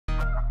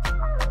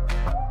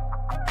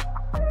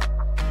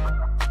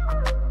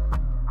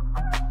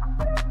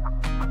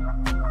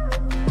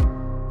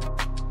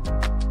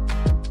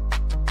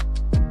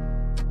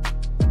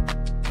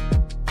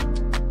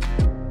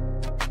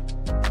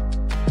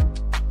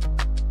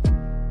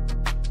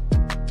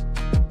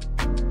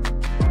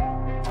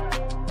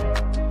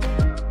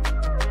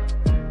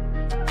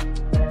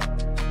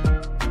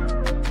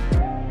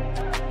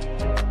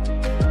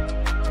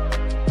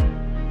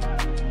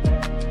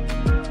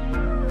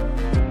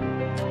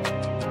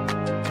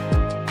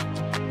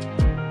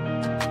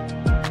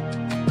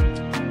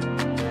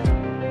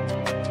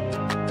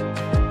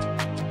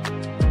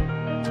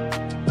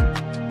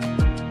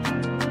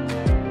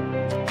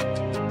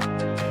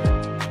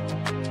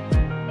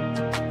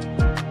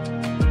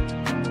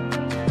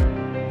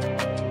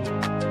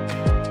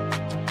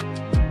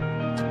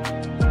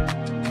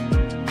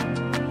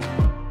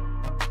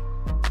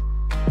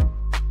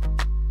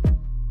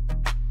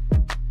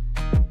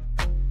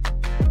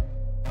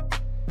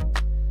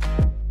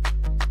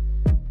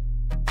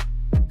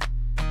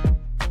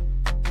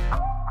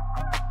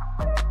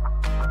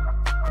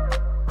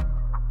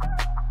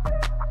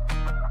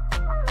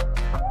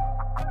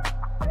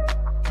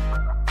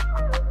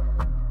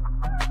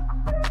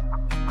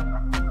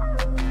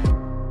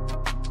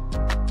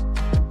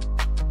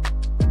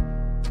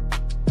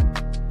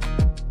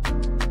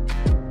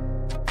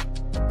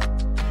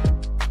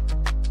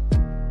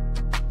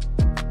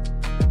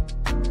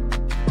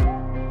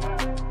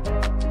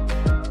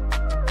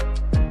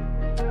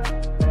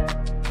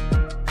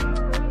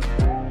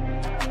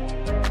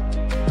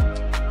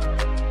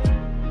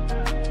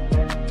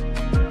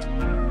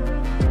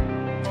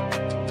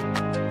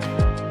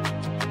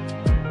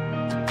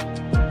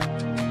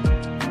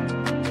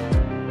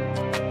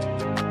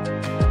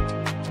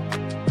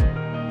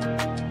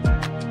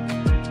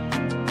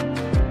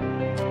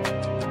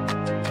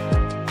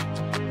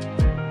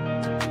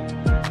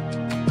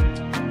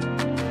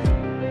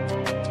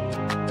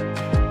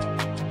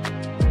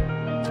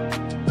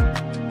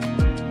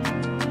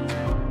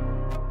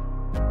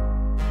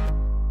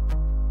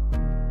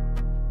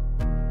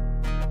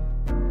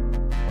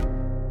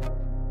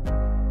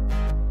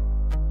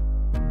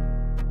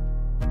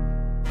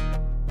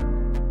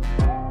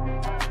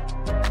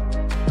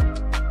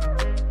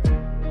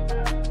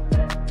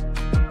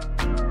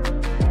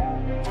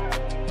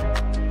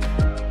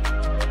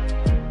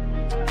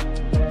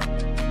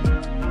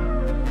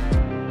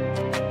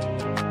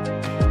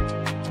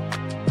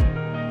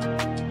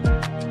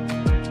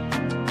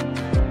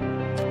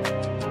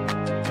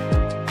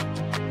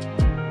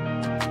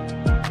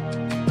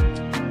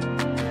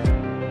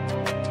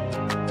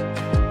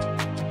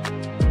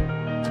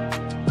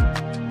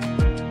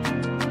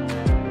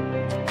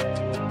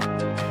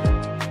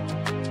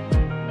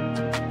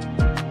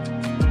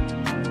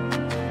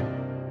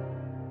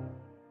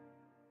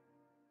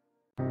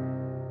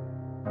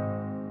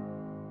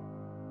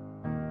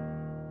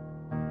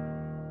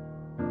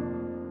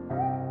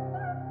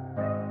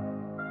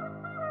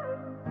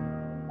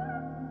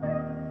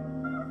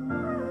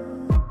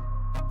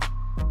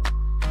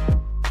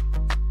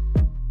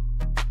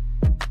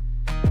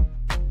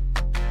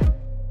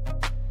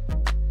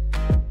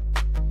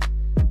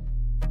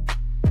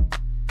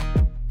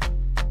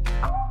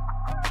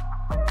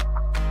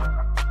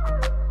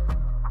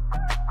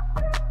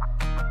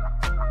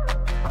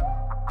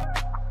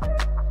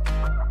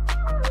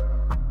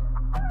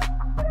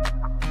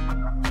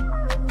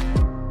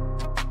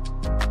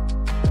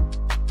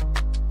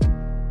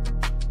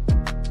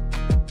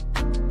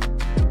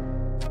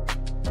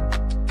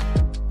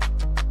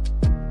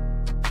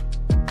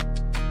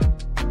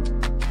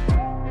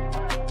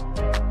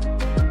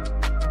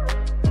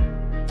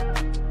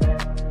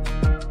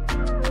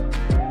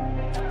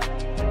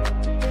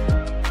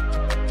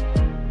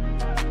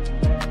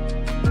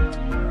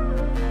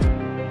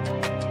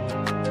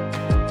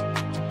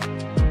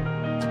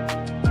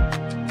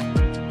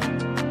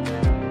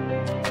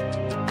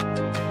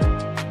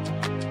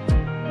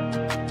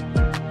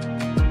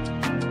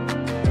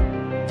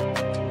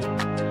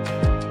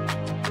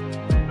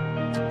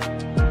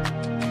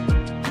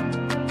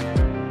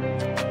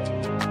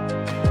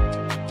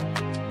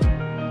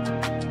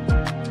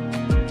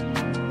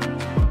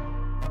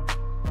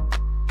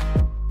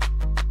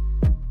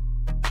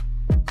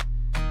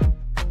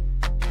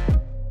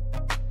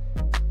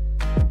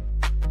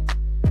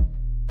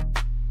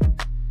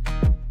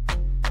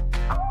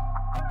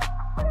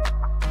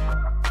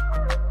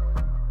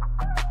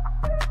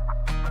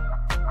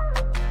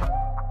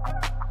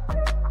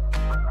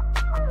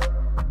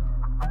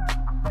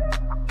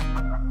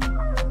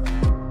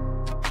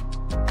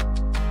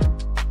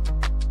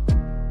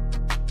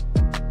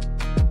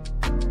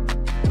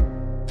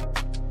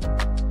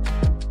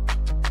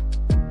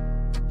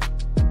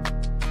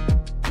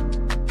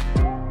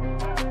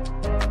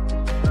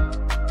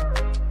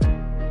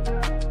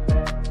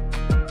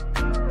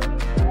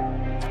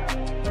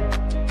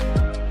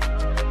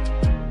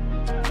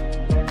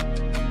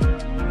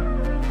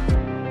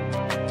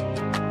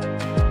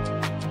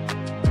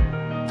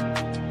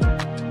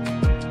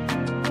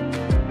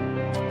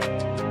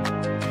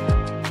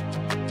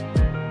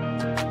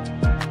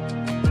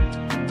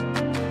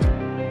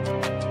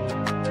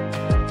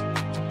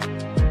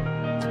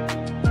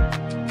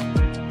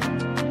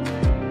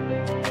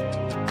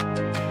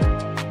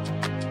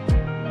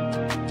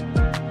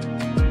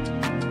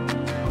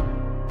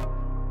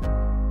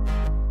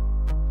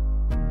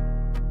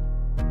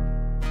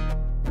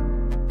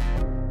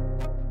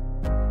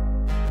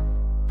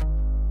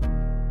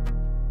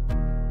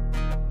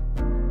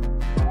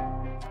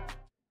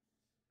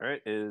All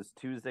right, it is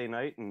Tuesday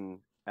night, and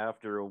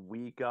after a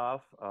week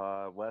off,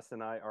 Wes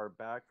and I are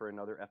back for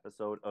another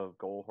episode of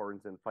Goal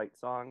Horns and Fight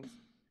Songs.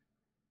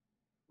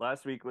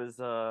 Last week was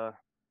a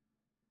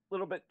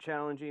little bit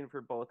challenging for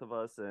both of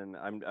us, and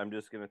I'm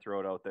just going to throw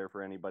it out there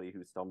for anybody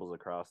who stumbles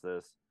across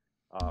this.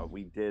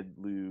 We did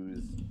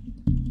lose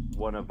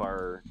one of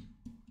our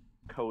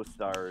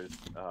co-stars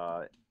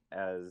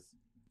as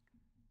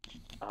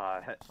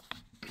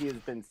he has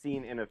been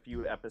seen in a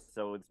few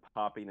episodes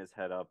popping his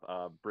head up.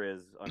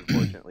 Briz,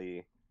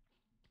 unfortunately,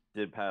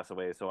 did pass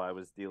away, so I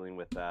was dealing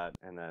with that.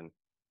 And then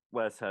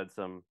Wes had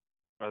some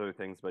other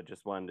things, but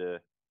just wanted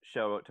to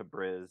shout out to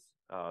Briz,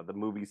 the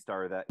movie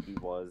star that he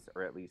was,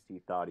 or at least he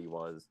thought he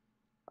was.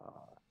 And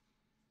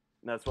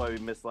that's why we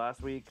missed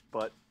last week,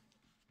 but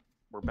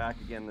we're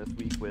back again this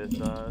week with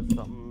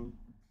something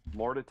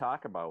more to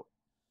talk about.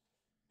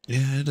 Yeah,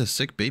 I had a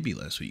sick baby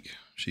last week.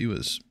 She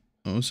was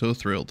so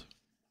thrilled.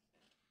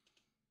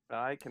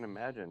 I can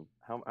imagine.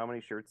 How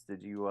many shirts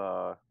did you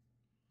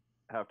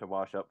have to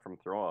wash up from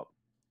throw up?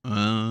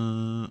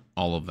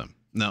 All of them.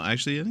 No,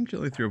 actually, I think she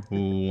only threw up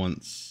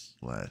once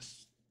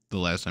the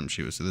last time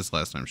she was sick. This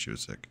last time she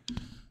was sick.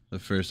 The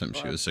first time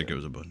she was sick, it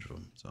was a bunch of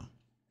them. So.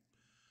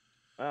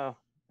 Well,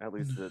 at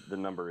least the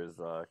number is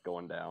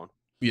going down.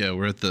 Yeah,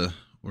 we're at the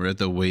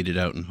wait it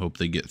out and hope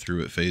they get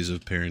through it phase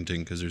of parenting,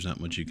 because there's not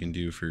much you can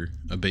do for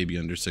a baby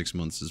under 6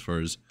 months as far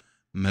as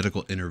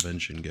medical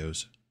intervention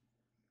goes.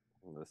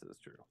 This is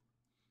true.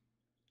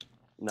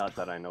 Not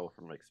that I know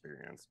from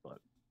experience, but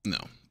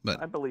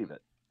I believe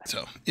it.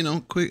 So,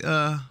 quick,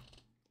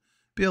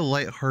 be a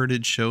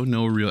lighthearted show.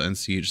 No real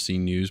NCHC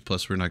news.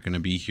 Plus, we're not going to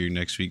be here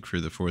next week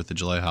for the 4th of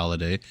July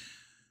holiday.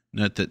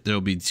 Not that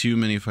there'll be too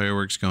many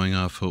fireworks going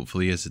off,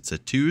 hopefully, as it's a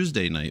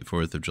Tuesday night,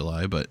 4th of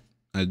July, but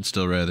I'd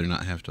still rather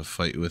not have to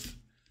fight with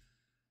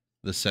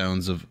the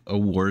sounds of a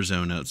war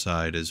zone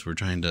outside as we're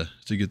trying to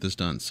get this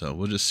done. So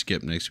we'll just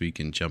skip next week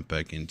and jump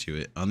back into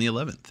it on the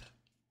 11th.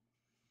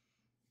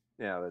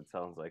 Yeah, that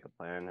sounds like a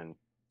plan, and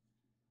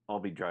I'll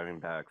be driving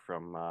back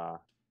from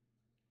up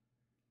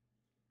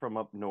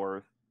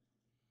north,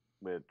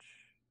 which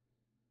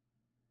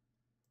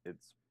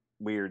it's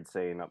weird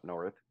saying up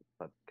north,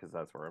 but because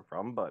that's where I'm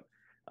from. But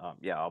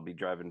yeah, I'll be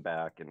driving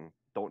back, and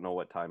don't know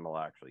what time I'll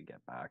actually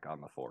get back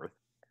on the 4th.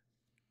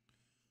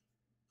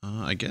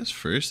 I guess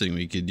first thing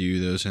we could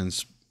do, though,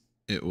 since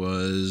it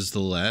was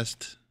the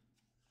last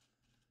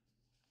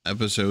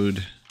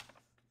episode,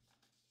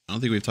 I don't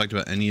think we've talked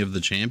about any of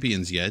the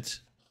champions yet,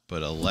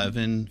 but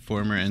 11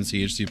 former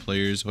NCHC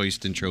players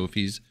hoisting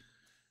trophies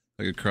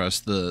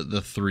across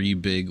the three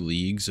big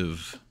leagues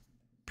of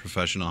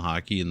professional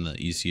hockey in the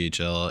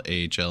ECHL,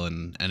 AHL,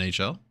 and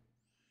NHL.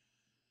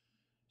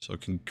 So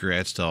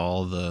congrats to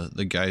all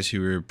the guys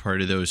who were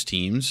part of those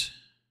teams.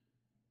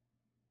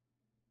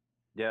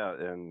 Yeah,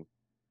 and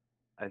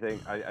I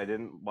think I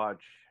didn't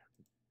watch,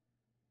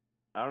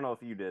 I don't know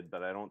if you did,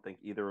 but I don't think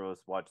either of us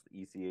watched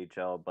the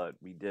ECHL, but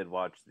we did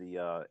watch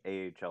the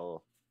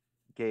AHL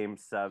Game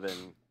 7,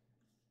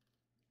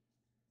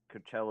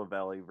 Coachella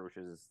Valley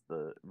versus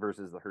the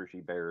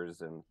Hershey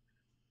Bears, and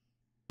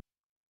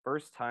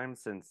first time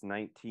since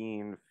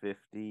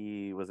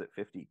 1950, was it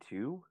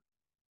 52,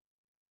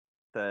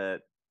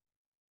 that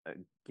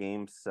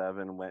Game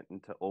 7 went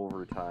into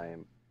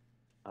overtime,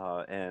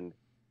 and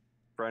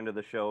friend of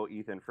the show,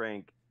 Ethan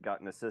Frank, got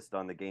an assist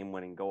on the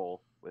game-winning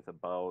goal with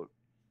about,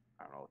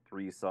 I don't know,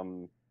 three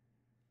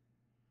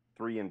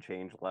and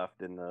change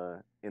left in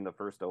the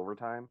first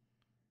overtime.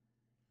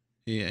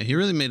 Yeah, he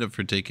really made up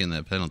for taking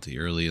that penalty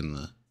early in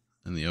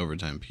the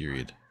overtime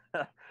period.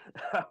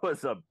 That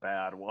was a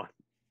bad one.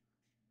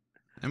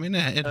 I mean,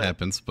 it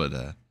happens,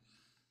 but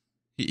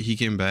he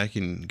came back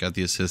and got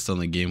the assist on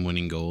the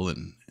game-winning goal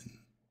and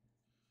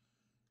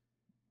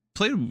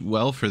played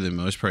well for the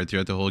most part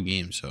throughout the whole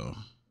game. So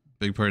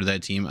big part of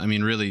that team. I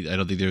mean, really, I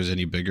don't think there was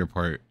any bigger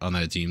part on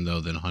that team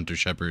though than Hunter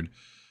Shepard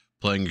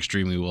playing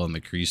extremely well in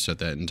the crease at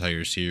that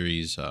entire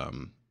series.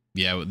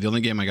 Yeah, the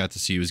only game I got to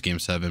see was Game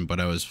 7, but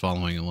I was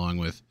following along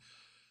with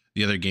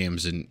the other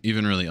games and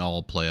even really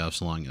all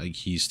playoffs along. Like,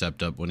 he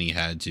stepped up when he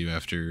had to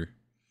after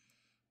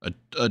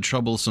a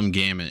troublesome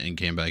game and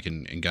came back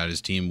and got his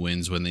team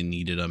wins when they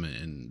needed him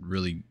and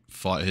really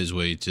fought his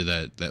way to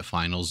that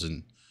finals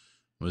and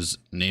was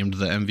named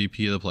the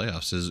MVP of the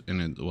playoffs,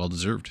 and well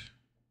deserved.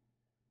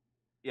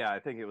 Yeah, I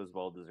think it was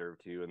well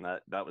deserved too, and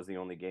that was the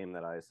only game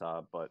that I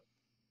saw. But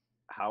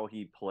how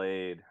he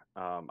played,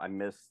 I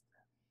missed,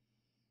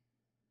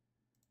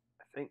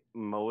 I think,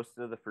 most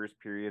of the first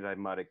period. I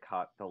might have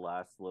caught the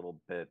last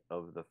little bit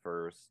of the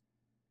first,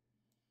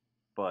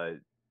 but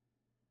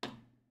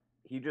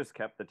he just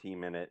kept the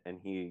team in it,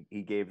 and he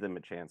gave them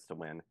a chance to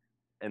win,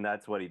 and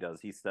that's what he does.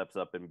 He steps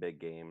up in big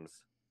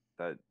games.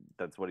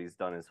 That's what he's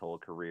done his whole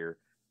career.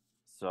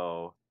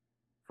 So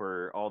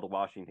for all the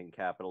Washington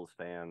Capitals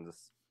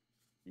fans,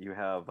 you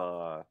have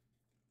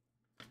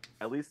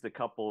at least a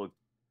couple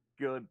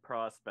good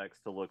prospects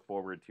to look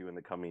forward to in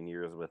the coming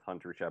years with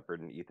Hunter Shepard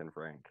and Ethan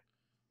Frank.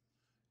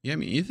 Yeah, I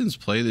mean, Ethan's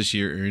play this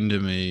year earned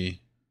him a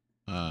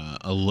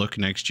look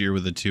next year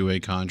with a 2-way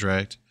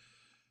contract.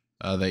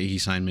 that he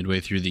signed midway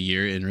through the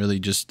year, and really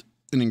just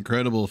an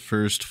incredible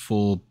first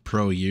full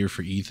pro year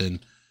for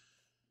Ethan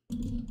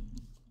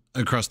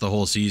across the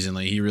whole season.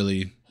 Like, he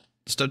really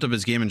stepped up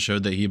his game and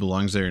showed that he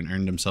belongs there and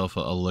earned himself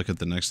a look at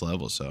the next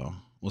level. So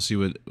we'll see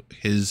what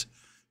his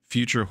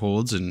future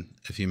holds, and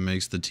if he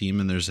makes the team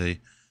and there's a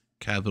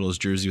Capitals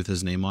jersey with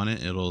his name on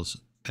it, it'll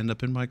end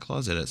up in my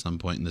closet at some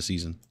point in the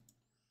season.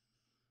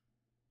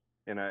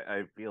 And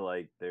I feel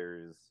like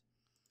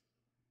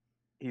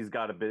he's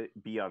got to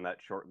be on that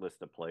short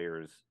list of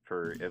players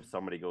for if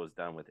somebody goes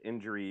down with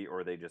injury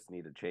or they just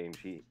need a change.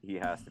 He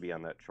has to be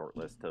on that short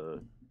list to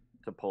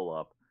pull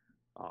up.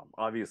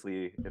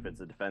 Obviously, if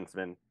it's a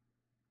defenseman,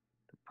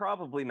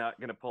 probably not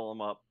going to pull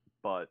him up,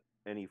 but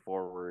any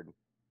forward,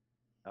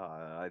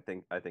 I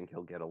think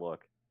he'll get a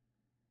look.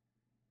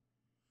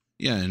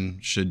 Yeah,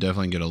 and should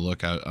definitely get a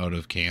look out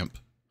of camp.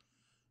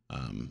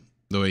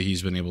 The way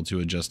he's been able to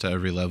adjust to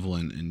every level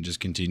and just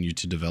continue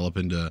to develop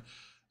into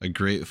a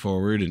great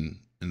forward, and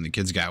the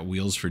kid's got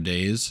wheels for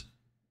days.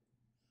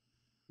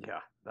 Yeah,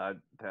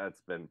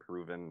 that's been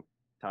proven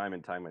time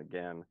and time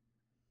again.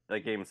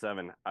 Like Game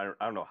 7, I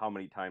don't know how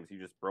many times he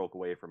just broke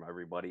away from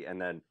everybody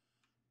and then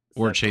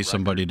or chase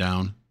somebody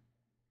down.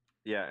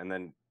 Yeah, and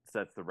then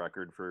sets the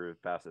record for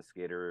fastest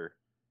skater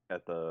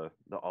at the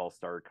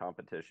All-Star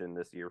competition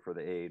this year for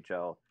the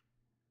AHL,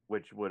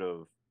 which would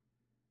have,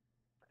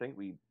 I think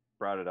we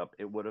brought it up,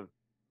 it would have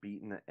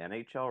beaten the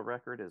NHL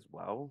record as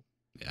well.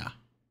 Yeah.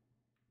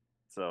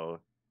 So,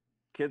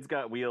 kid's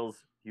got wheels,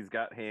 he's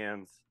got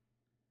hands,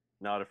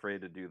 not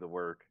afraid to do the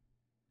work.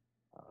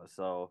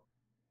 So,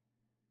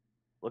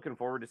 looking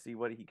forward to see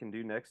what he can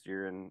do next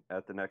year and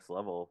at the next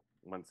level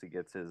once he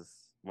gets his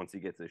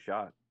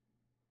shot.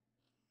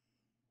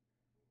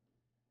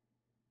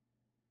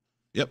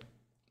 Yep.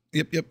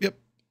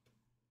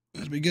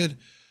 That'd be good.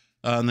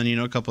 And then,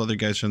 a couple other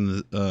guys from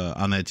the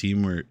on that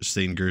team were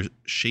Shane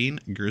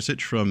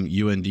Gersich from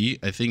UND.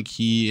 I think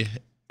he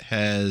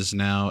has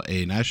now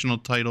a national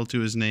title to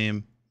his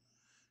name,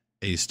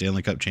 a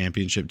Stanley Cup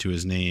championship to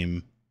his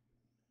name,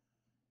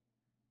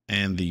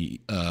 and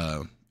the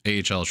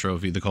AHL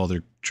trophy, the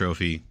Calder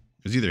trophy.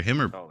 It was either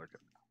him or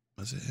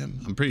was it him?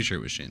 I'm pretty sure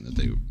it was Shane that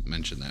they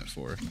mentioned that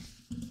for.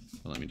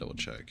 Well, let me double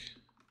check.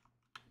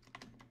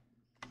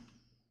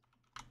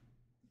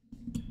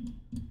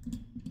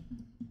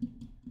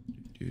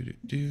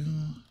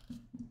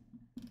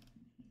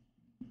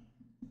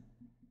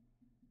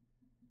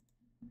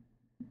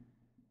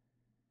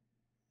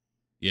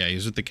 Yeah, he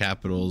was with the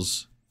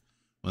Capitals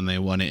when they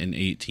won it in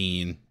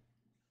 18.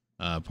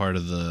 Part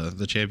of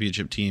the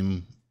championship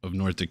team of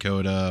North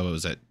Dakota. What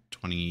was that,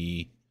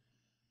 20?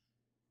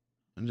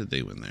 When did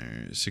they win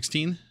there?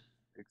 16?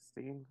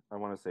 16? I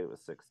want to say it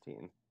was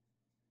 16.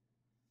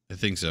 I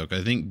think so.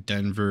 I think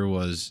Denver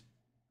was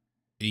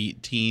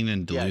 18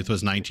 and Duluth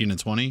was 19 and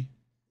 20.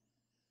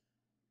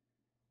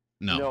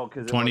 No,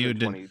 because 20.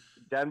 20.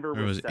 Denver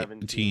was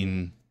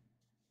 17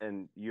 18,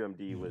 and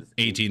UMD was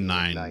 18,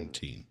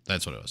 19.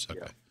 That's what it was. Okay.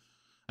 Yeah.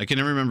 I can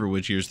never remember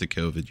which year's the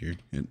COVID year.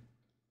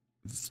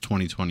 It's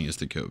 2020 is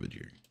the COVID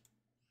year.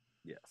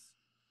 Yes.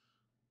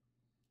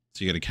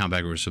 So you got to count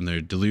backwards from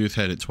there. Duluth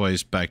had it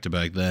twice back to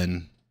back,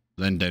 then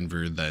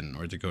Denver, then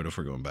North Dakota if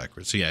we're going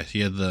backwards. So yeah, he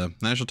had the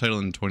national title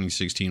in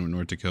 2016 with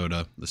North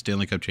Dakota, the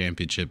Stanley Cup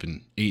championship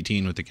in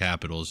 18 with the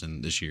Capitals,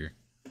 and this year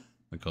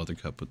the Calder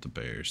Cup with the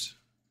Bears.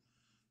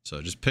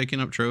 So just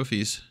picking up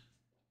trophies.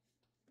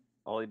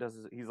 All he does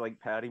is, he's like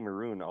Patty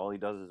Maroon. All he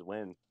does is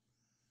win.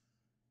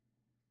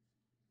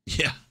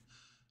 Yeah.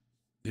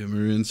 Yeah,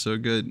 Maroon's so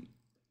good.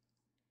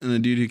 And the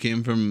dude who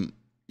came from,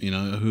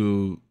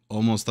 who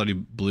almost thought he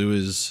blew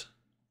his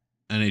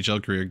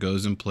NHL career,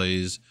 goes and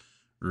plays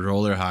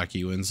roller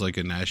hockey, wins like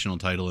a national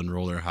title in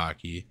roller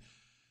hockey,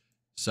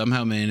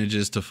 somehow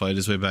manages to fight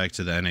his way back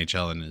to the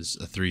NHL and is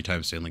a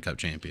 3-time Stanley Cup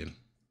champion.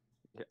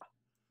 Yeah.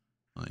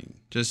 Like,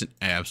 just an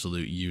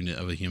absolute unit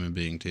of a human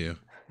being, too.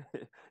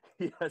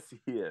 Yes,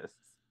 he is.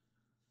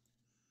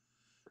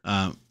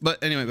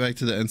 But anyway, back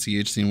to the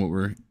NCHC and what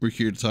we're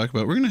here to talk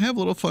about. We're going to have a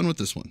little fun with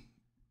this one.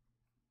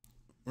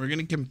 We're going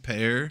to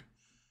compare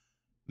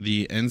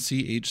the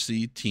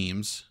NCHC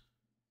teams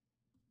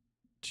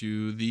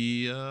to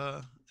the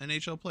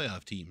NHL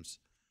Playoff Teams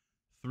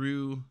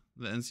through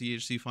the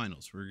NCHC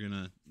finals. We're going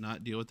to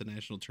not deal with the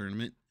national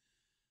tournament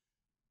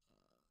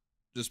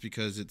just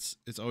because it's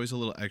always a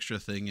little extra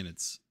thing, and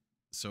it's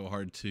so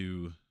hard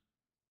to...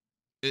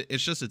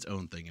 It's just its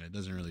own thing, and it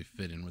doesn't really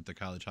fit in with the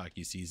college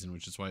hockey season,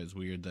 which is why it's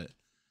weird that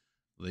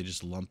they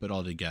just lump it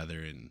all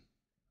together, and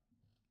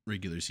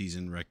regular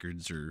season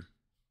records or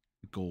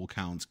goal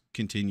counts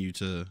continue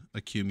to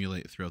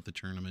accumulate throughout the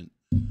tournament.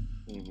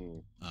 Mm-hmm.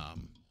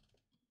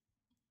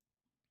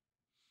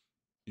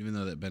 Even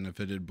though that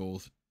benefited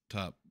both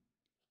top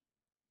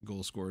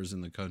goal scorers in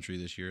the country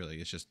this year, like,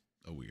 it's just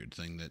a weird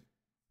thing that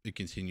it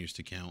continues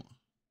to count.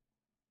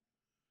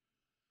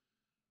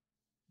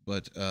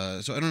 But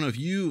so I don't know if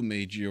you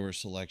made your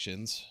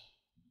selections.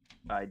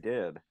 I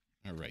did.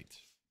 All right.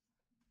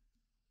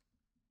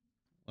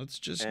 Let's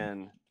just...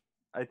 And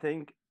I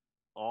think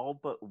all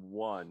but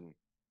one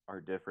are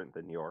different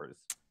than yours.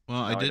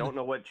 Well, I Now I did. don't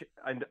know what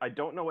I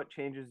don't know what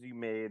changes you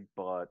made,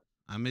 but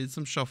I made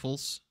some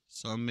shuffles.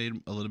 Some made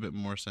a little bit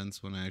more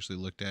sense when I actually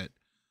looked at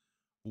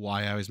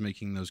why I was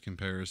making those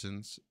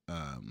comparisons. But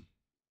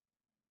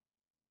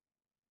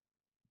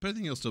I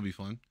think it'll still be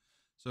fun.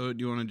 So,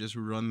 do you want to just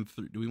run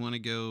through? Do we want to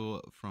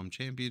go from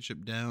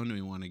championship down? Do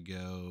we want to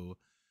go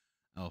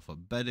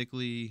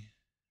alphabetically?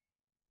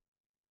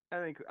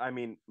 I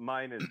mean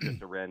mine is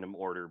just a random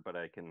order, but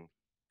I can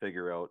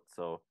figure out.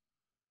 So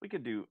we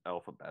could do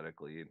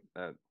alphabetically.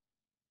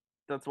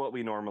 That's what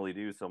we normally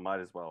do, so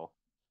might as well.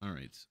 All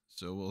right.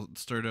 So we'll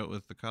start out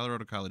with the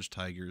Colorado College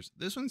Tigers.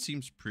 This one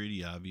seems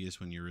pretty obvious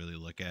when you really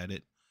look at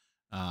it.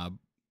 Uh,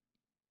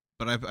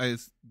 but I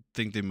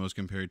think they most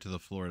compare it to the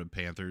Florida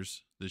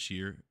Panthers this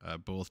year.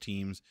 Both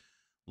teams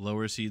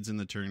lower seeds in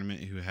the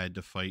tournament who had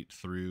to fight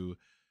through,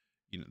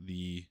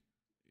 the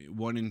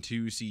 1 and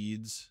 2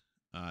 seeds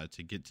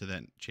to get to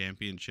that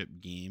championship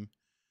game,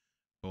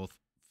 both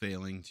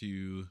failing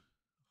to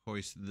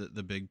hoist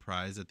the big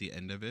prize at the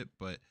end of it,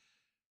 but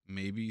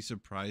maybe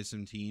surprise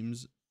some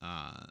teams.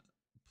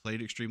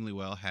 Played extremely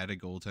well, had a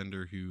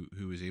goaltender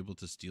who was able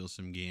to steal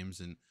some games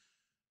and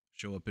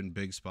show up in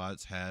big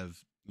spots,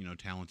 have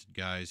talented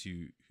guys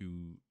who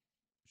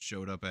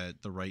showed up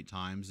at the right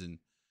times and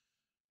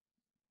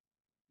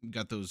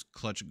got those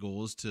clutch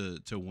goals to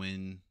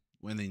win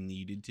when they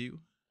needed to,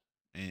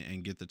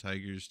 and get the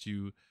Tigers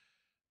to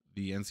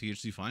the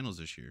NCHC finals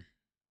this year.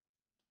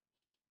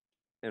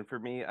 And for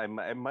me, I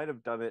might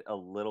have done it a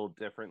little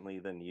differently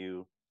than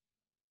you.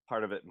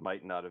 Part of it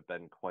might not have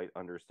been quite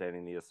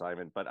understanding the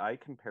assignment, but I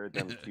compared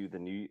them to the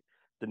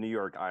New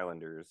York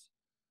Islanders.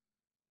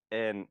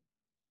 And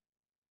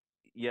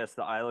yes,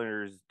 the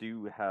Islanders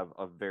do have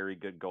a very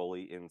good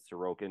goalie in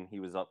Sorokin. He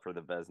was up for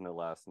the Vezina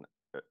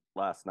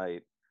last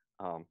night.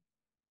 Um,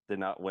 did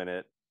not win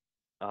it.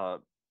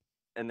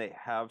 And they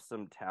have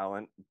some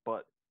talent,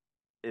 but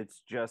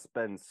it's just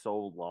been so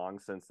long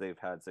since they've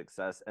had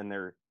success, and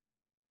they're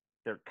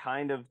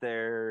kind of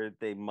there.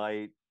 They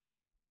might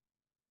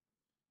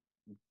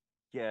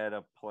get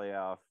a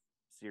playoff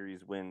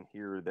series win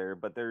here or there,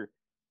 but they're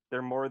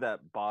more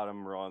that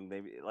bottom rung.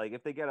 They like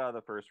if they get out of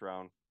the first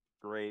round,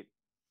 great.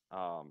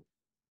 Um,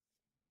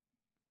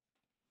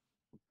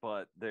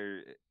 but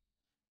they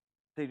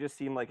just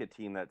seem like a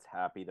team that's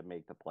happy to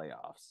make the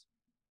playoffs,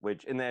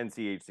 which in the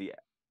NCHC,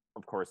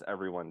 of course,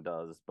 everyone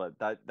does. But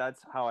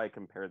that's how I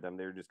compare them.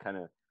 They're just kind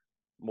of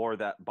more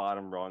that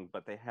bottom rung,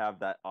 but they have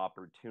that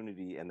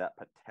opportunity and that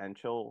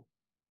potential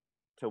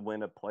to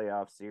win a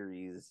playoff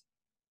series.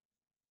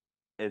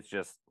 It's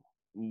just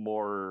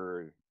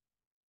more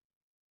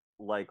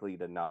likely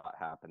to not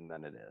happen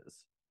than it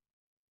is.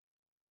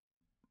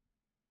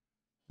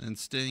 And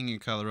staying in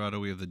Colorado,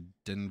 we have the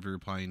Denver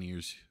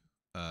Pioneers,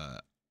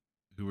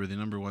 who were the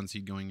number 1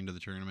 seed going into the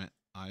tournament.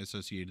 I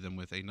associated them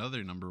with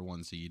another number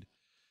 1 seed,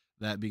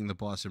 that being the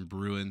Boston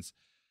Bruins,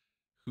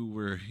 who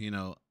were,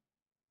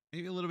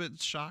 maybe a little bit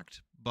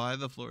shocked by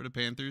the Florida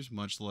Panthers,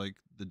 much like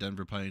the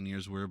Denver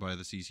Pioneers were by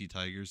the CC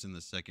Tigers in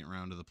the second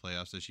round of the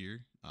playoffs this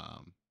year,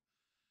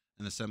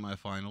 in the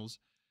semifinals.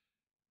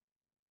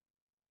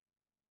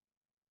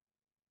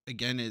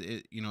 Again,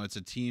 it's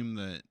a team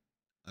that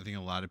I think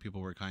a lot of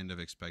people were kind of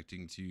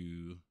expecting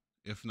to,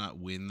 if not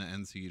win the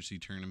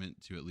NCHC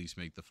tournament, to at least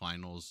make the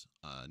finals,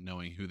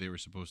 knowing who they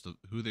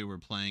were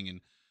playing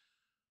and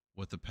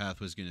what the path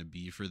was going to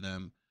be for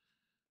them.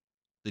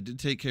 They did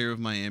take care of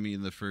Miami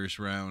in the first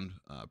round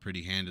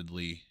pretty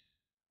handedly,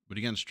 but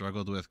again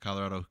struggled with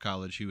Colorado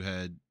College, who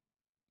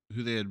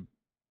they had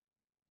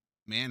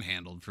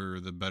manhandled for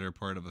the better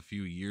part of a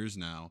few years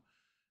now,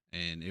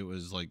 and it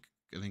was like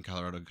I think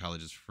Colorado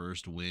College's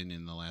first win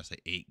in the last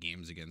 8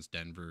 games against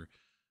Denver,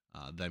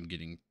 them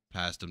getting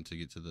past them to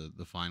get to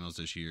the finals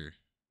this year.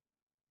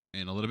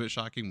 And a little bit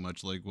shocking,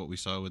 much like what we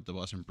saw with the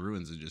Boston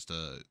Bruins, is just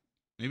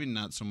maybe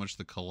not so much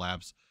the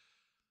collapse,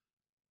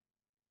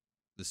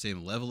 the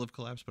same level of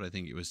collapse, but I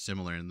think it was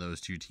similar in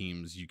those two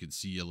teams. You could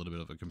see a little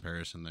bit of a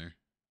comparison there.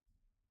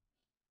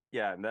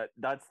 Yeah, and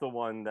that's the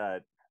one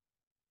that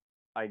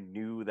I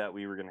knew that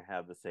we were going to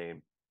have the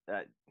same.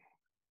 That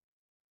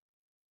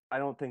I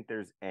don't think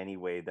there's any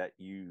way that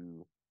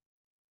you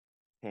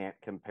can't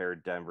compare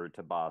Denver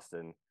to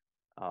Boston,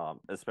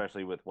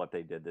 especially with what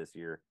they did this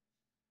year.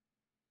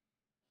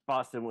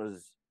 Boston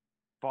was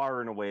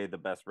far and away the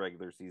best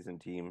regular season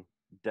team.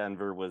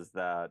 Denver was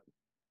that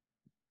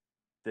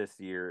this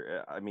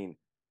year. I mean,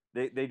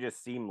 they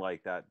just seemed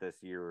like that this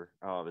year,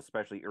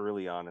 especially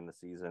early on in the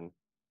season.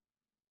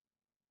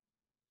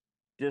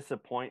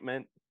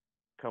 Disappointment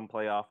come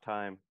playoff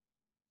time,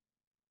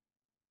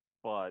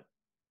 but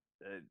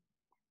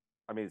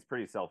I mean, it's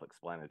pretty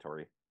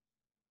self-explanatory.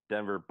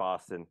 Denver,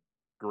 Boston,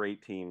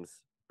 great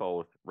teams,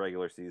 both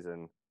regular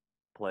season,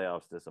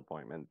 playoffs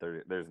disappointment.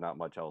 There's not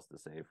much else to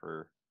say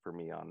for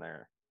me on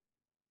there.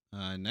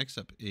 Next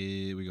up,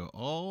 we go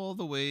all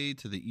the way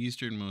to the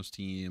easternmost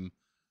team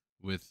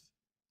with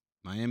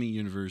Miami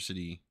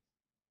University.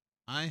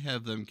 I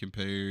have them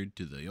compared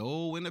to the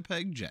old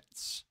Winnipeg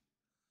Jets.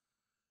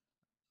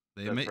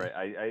 That's right.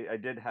 I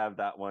did have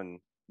that one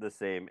the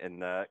same in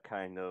that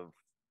kind of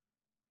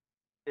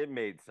It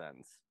made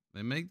sense.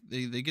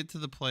 They get to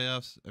the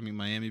playoffs. I mean,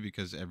 Miami,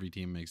 because every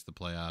team makes the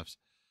playoffs.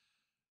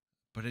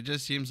 But it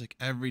just seems like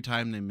every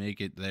time they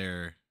make it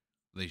there,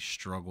 they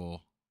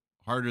struggle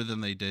harder than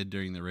they did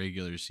during the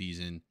regular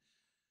season.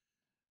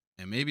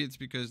 And maybe it's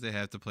because they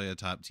have to play a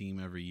top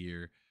team every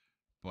year.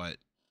 But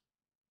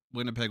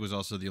Winnipeg was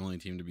also the only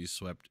team to be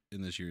swept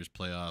in this year's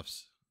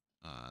playoffs.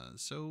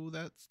 So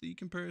that's the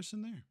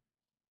comparison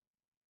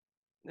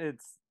there.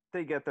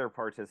 They get their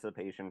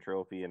participation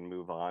trophy and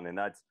move on. And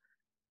I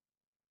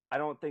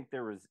don't think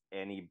there was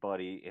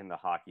anybody in the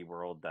hockey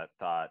world that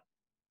thought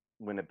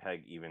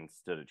Winnipeg even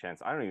stood a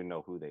chance. I don't even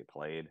know who they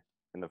played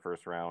in the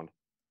first round.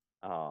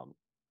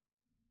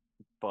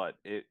 But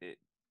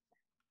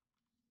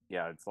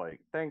yeah, it's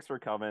like, thanks for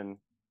coming,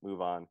 move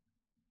on.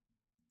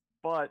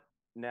 But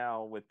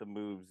now with the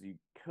moves, you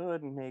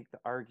could make the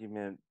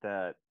argument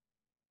that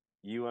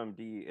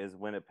UMD is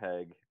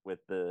Winnipeg with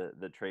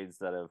the trades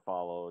that have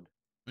followed.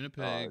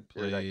 Winnipeg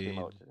Or that came played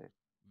out today.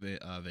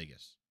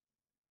 Vegas.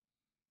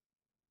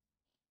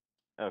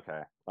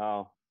 Okay,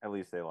 well, at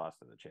least they lost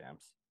to the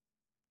champs.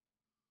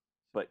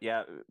 But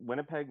yeah,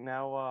 Winnipeg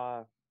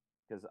now,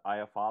 because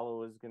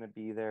Iafallo is going to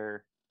be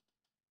there,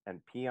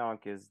 and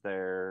Pionk is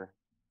there.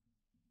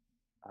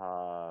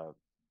 Who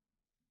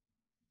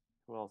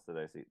else did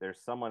I see? There's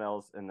someone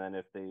else, and then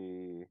if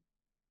they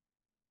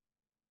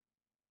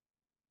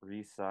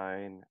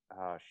re-sign,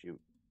 shoot,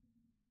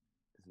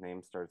 his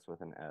name starts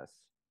with an S.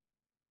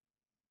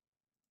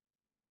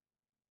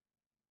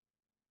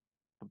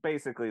 But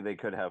basically, they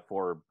could have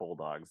 4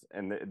 Bulldogs,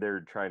 and they're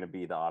trying to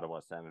be the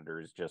Ottawa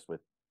Senators just with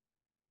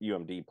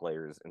UMD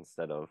players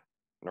instead of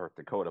North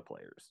Dakota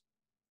players.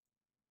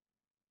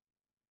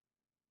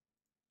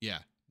 Yeah,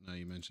 no,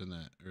 you mentioned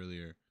that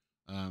earlier.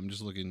 I'm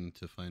just looking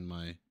to find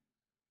my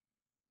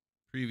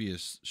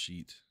previous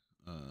sheet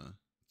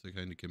to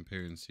kind of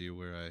compare and see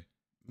where I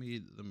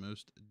made the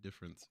most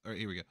difference. All right,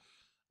 here we go.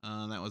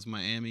 That was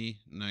Miami.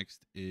 Next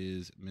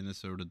is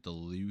Minnesota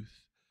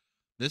Duluth.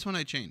 This one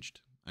I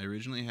changed. I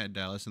originally had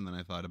Dallas, and then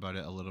I thought about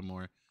it a little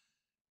more,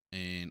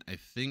 and I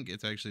think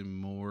it's actually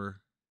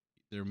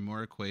they're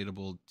more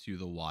equatable to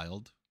the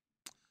Wild.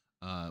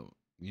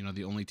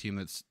 The only team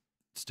that's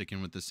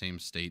sticking with the same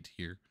state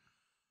here.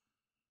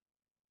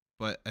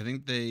 But I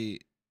think they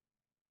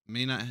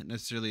may not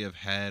necessarily have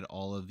had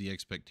all of the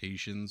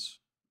expectations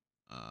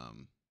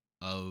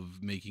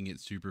of making it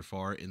super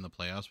far in the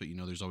playoffs, but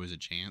there's always a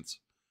chance.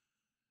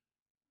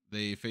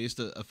 They faced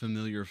a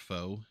familiar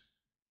foe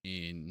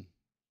in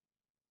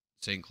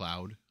St.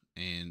 Cloud,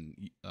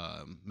 and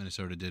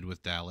Minnesota did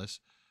with Dallas.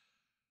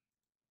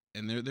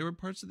 And there were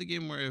parts of the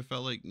game where it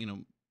felt like,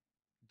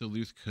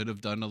 Duluth could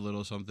have done a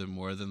little something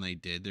more than they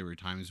did. There were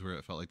times where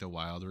it felt like the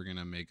Wild were going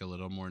to make a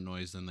little more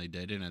noise than they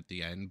did. And at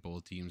the end,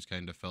 both teams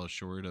kind of fell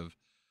short of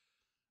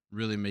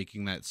really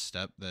making that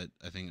step that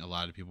I think a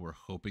lot of people were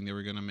hoping they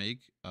were going to make.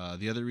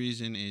 The other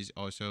reason is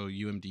also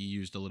UMD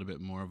used a little bit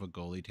more of a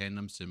goalie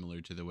tandem,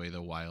 similar to the way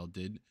the Wild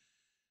did.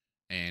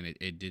 And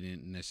it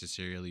didn't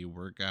necessarily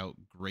work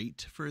out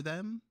great for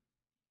them.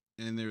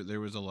 And there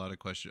was a lot of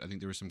question. I think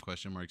there were some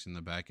question marks in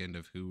the back end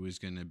of who was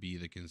going to be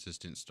the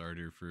consistent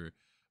starter for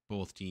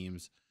both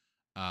teams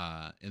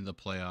in the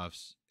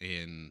playoffs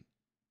and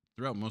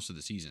throughout most of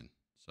the season.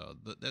 So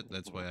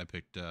that's why I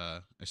picked.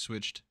 I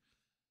switched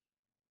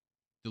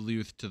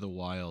Duluth to the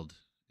Wild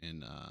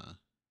and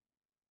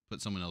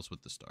put someone else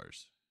with the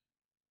Stars.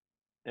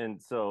 And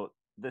so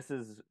this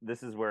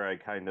is where I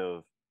kind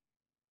of,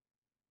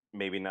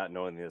 maybe not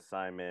knowing the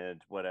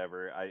assignment,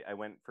 whatever, I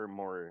went for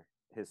more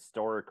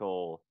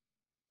historical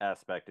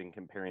aspect in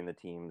comparing the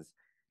teams,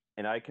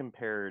 and I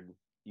compared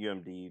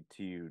UMD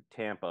to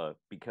Tampa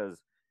because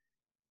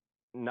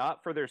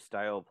not for their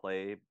style of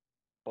play,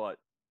 but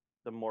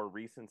the more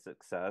recent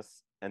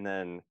success. And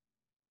then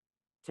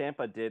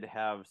Tampa did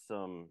have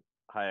some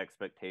high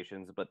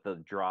expectations, but the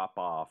drop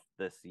off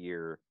this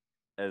year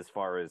as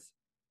far as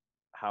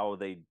how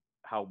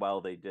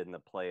well they did in the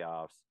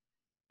playoffs,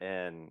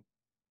 and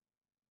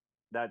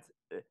that's,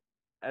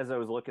 as I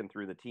was looking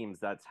through the teams,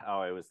 that's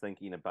how I was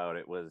thinking about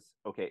it was,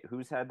 okay,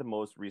 who's had the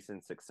most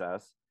recent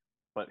success,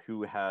 but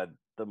who had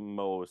the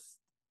most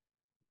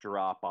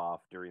drop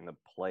off during the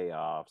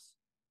playoffs.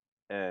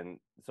 And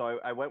so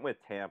I went with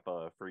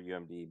Tampa for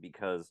UMD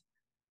because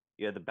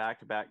you had the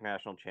back-to-back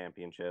national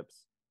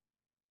championships.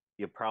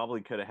 You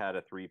probably could have had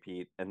a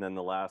three-peat. And then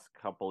the last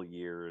couple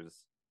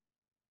years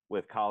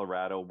with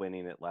Colorado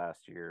winning it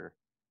last year.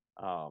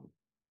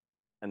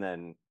 And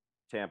then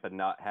Tampa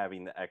not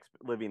having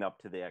living up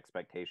to the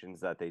expectations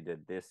that they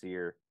did this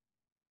year.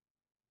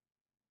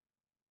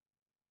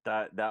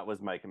 That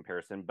was my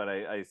comparison, but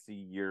I see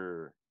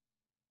your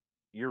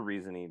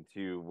reasoning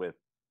too with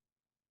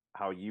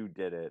how you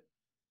did it,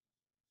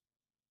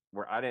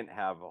 where I didn't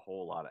have a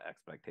whole lot of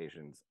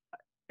expectations.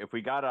 If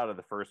we got out of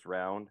the first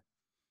round,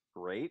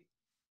 great,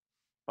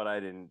 but I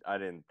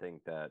didn't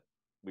think that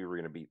we were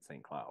going to beat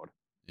St. Cloud.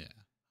 Yeah.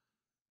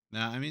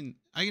 Now, I mean,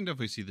 I can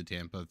definitely see the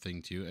Tampa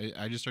thing too.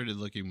 I just started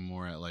looking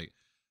more at like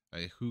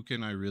who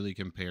can I really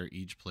compare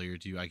each player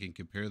to? I can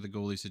compare the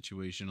goalie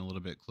situation a little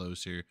bit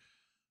closer.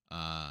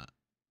 Uh,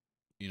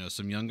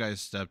 some young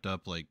guys stepped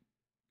up, like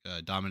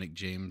Dominic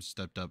James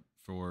stepped up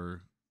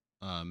for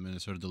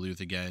Minnesota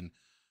Duluth again.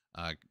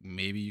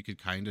 Maybe you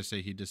could kind of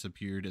say he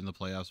disappeared in the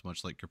playoffs,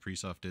 much like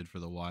Kaprizov did for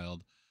the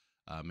Wild.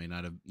 May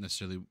not have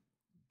necessarily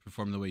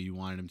performed the way you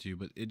wanted him to,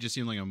 but it just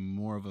seemed like a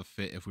more of a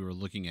fit if we were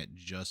looking at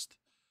just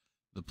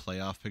the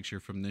playoff picture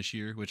from this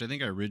year, which I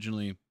think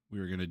originally we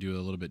were going to do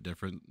a little bit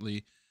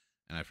differently,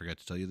 and I forgot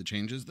to tell you the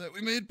changes that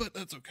we made, but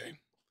that's okay.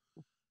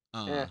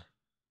 Yeah.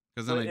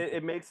 Because So then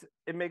it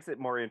makes it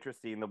more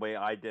interesting the way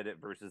I did it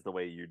versus the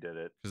way you did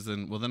it. Because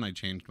then I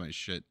changed my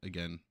shit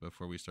again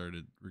before we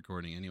started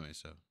recording anyway,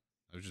 so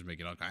I was just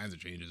making all kinds of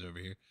changes over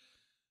here.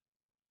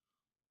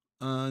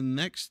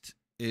 Next,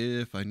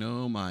 if I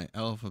know my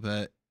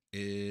alphabet,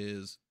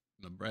 is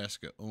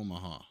Nebraska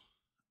Omaha,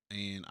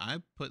 and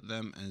I put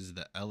them as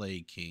the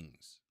LA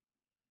Kings.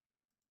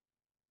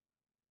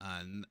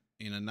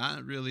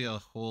 Not really a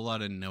whole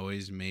lot of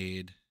noise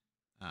made.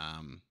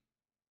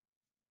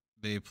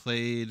 They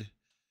played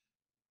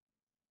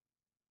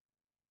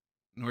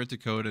North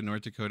Dakota.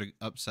 North Dakota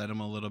upset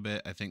them a little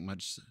bit. I think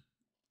much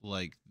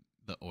like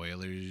the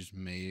Oilers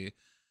may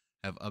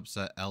have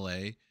upset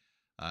LA.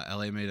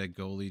 LA made a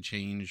goalie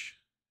change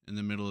in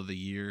the middle of the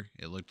year.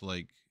 It looked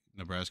like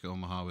Nebraska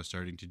Omaha was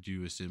starting to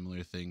do a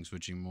similar thing,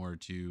 switching more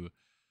to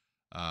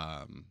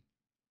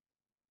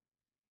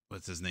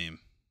what's his name?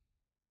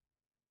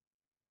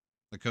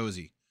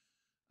 Lacozy.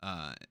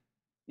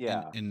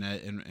 Yeah.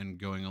 And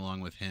going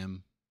along with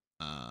him.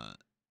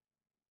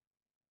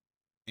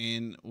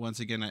 And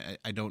once again,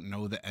 I don't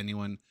know that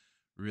anyone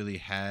really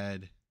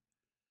had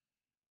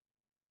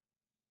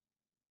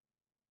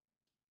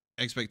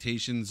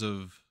expectations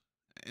of,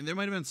 and there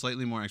might have been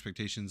slightly more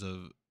expectations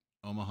of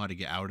Omaha to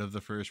get out of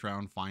the first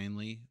round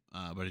finally,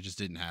 but it just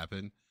didn't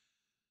happen.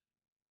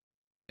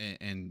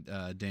 And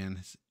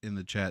Dan in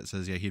the chat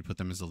says, yeah, he'd put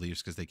them as the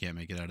Leafs because they can't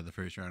make it out of the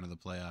first round of the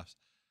playoffs.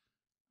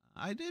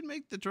 I did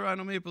make the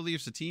Toronto Maple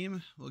Leafs a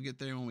team. We'll get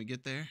there when we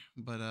get there,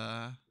 but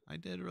I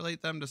did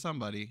relate them to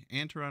somebody,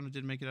 and Toronto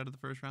did make it out of the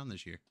first round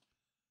this year.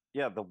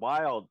 Yeah, the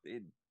Wild,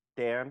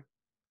 Dan,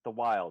 the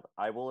Wild.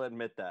 I will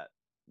admit that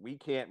we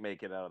can't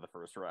make it out of the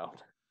first round.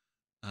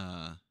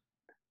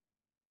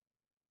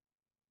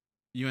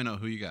 UNO,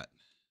 who you got?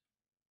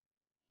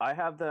 I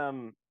have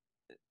them,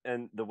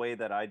 and the way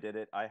that I did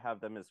it, I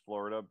have them as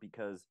Florida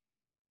because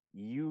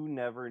you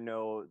never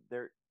know.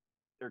 They're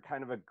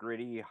kind of a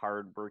gritty,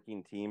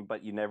 hard-working team,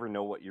 but you never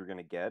know what you're going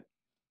to get.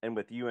 And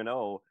with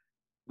UNO,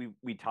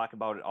 we talk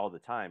about it all the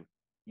time.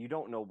 You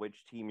don't know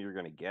which team you're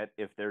going to get,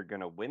 if they're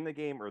going to win the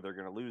game or they're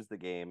going to lose the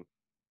game.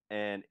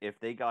 And if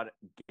they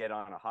get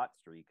on a hot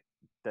streak,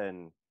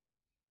 then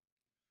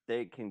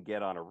they can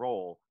get on a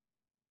roll.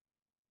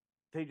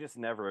 They just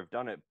never have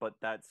done it, but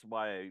that's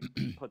why I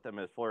put them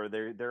as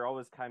Florida. They're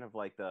always kind of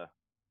like the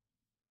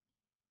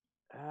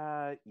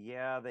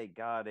yeah, they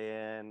got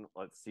in.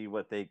 Let's see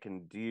what they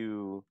can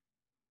do.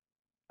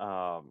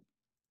 Eh,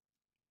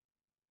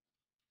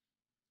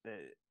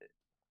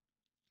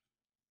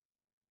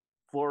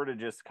 Florida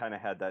just kind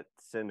of had that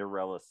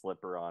Cinderella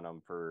slipper on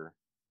them for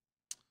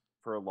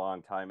a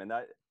long time, and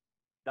that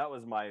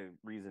was my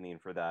reasoning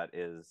for that.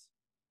 Is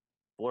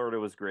Florida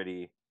was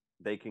gritty.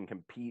 They can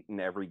compete in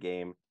every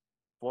game.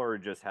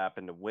 Florida just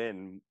happened to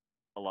win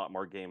a lot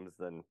more games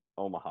than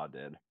Omaha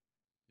did.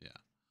 Yeah.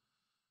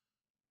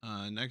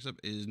 Next up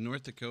is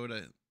North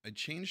Dakota. I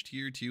changed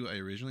here too. I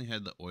originally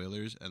had the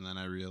Oilers, and then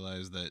I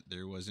realized that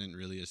there wasn't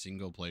really a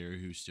single player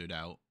who stood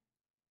out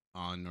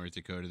on North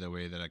Dakota the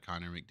way that a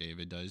Connor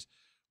McDavid does,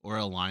 or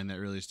a line that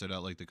really stood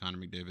out like the Connor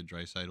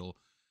McDavid-Draisaitl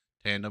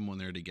tandem when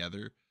they're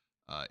together.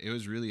 It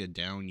was really a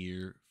down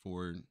year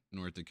for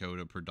North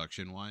Dakota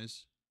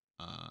production-wise.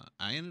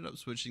 I ended up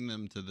switching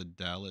them to the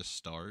Dallas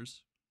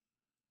Stars.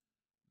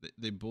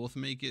 They both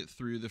make it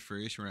through the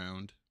first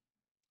round.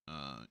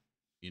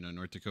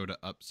 North Dakota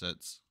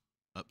upsets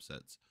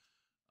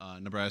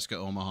Nebraska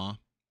Omaha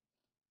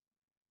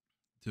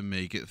to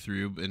make it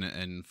through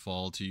and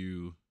fall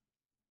to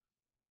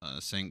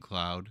St.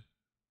 Cloud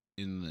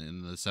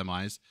in the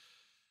semis.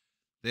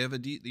 They have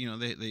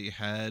they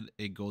had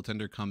a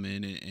goaltender come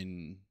in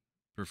and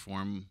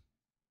perform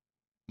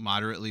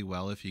moderately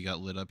well. If he got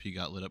lit up,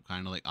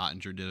 kind of like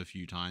Ottinger did a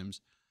few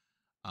times.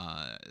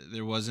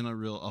 There wasn't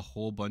a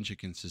whole bunch of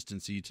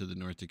consistency to the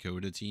North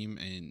Dakota team,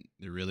 and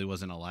there really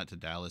wasn't a lot to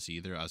Dallas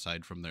either,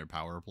 aside from their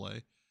power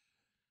play.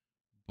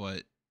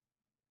 But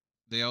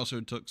they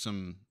also took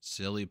some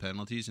silly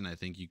penalties, and I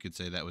think you could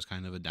say that was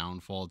kind of a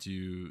downfall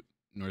to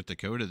North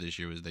Dakota this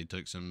year. Was they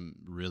took some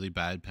really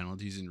bad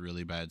penalties in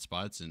really bad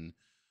spots, and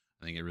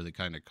I think it really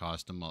kind of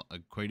cost them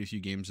quite a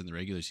few games in the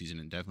regular season,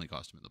 and definitely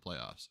cost them in the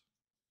playoffs.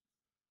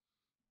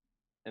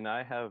 And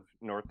I have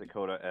North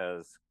Dakota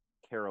as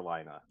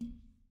Carolina.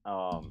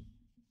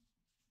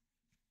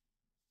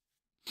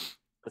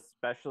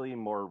 Especially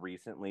more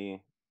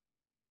recently,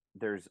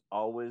 there's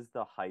always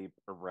the hype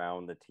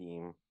around the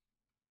team.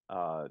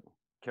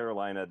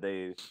 Carolina,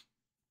 they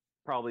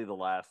probably the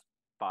last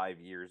 5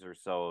 years or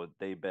so,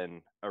 they've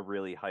been a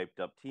really hyped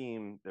up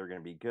team. They're going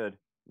to be good.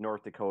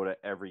 North Dakota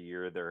every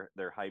year.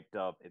 They're hyped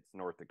up. It's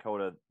North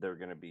Dakota. They're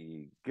going to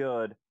be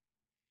good.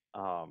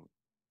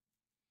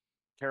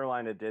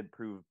 Carolina did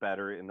prove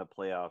better in the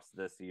playoffs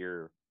this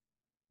year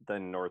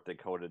than North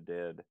Dakota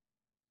did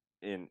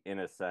in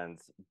a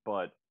sense,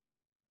 but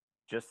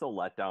just the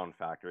letdown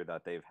factor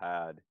that they've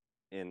had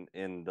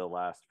in the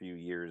last few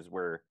years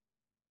where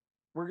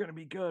we're going to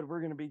be good, we're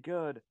going to be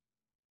good,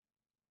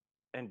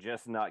 and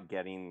just not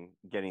getting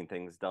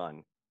things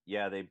done.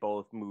 Yeah, they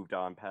both moved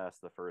on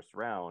past the first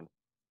round,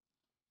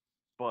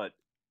 but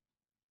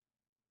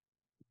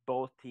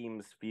both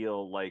teams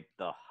feel like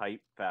the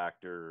hype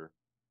factor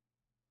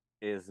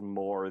is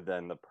more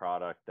than the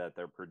product that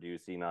they're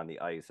producing on the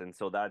ice. And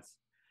so that's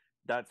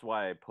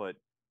why I put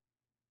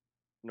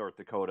North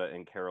Dakota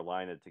and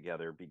Carolina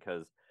together,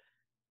 because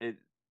it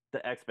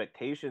the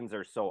expectations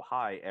are so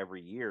high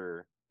every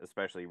year,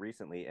 especially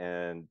recently,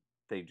 and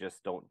they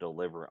just don't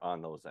deliver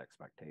on those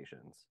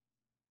expectations.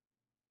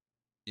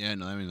 Yeah,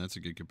 no, I mean that's a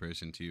good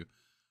comparison too.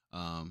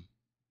 Um,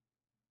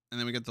 and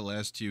then we got the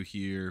last two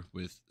here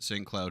with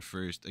St. Cloud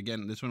first.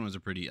 Again, this one was a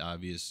pretty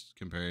obvious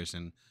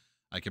comparison.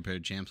 I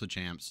compared champs with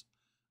champs.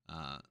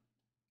 Uh,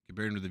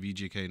 compared them to the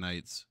VGK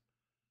Knights.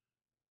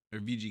 Or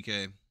VGK.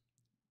 Yeah,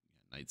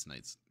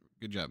 Knights.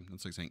 Good job.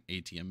 That's like saying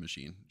ATM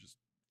machine. Just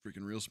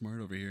freaking real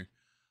smart over here.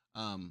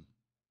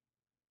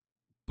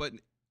 But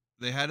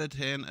they had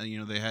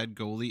they had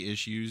goalie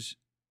issues.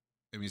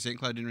 I mean, St.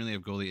 Cloud didn't really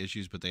have goalie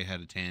issues, but they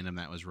had a tandem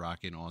that was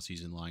rocking all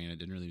season long, and it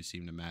didn't really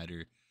seem to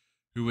matter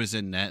who was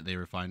in net. They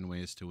were finding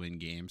ways to win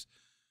games.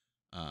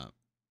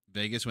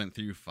 Vegas went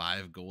through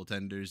 5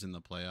 goaltenders in the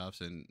playoffs,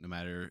 and no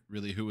matter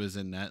really who was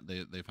in net,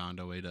 they found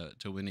a way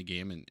to win a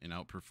game and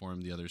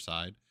outperform the other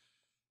side.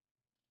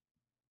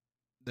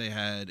 They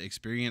had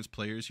experienced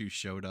players who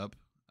showed up.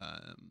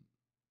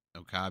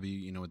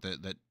 Okabe, with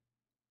that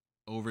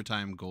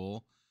overtime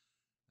goal,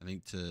 I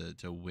think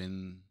to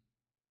win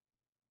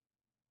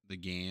the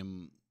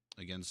game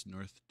against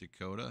North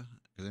Dakota,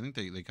 because I think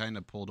they kind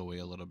of pulled away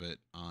a little bit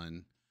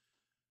on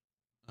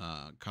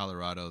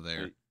Colorado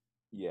there.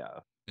 Yeah.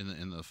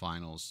 In the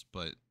finals,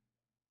 but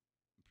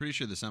I'm pretty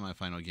sure the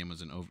semifinal game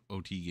was an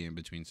OT game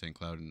between St.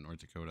 Cloud and North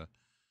Dakota.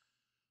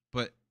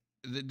 But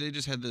they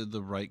just had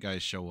the right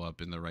guys show up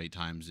in the right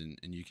times, and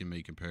you can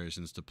make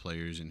comparisons to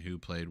players and who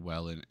played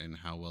well and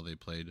how well they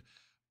played.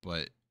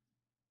 But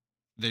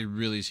they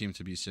really seem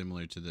to be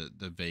similar to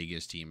the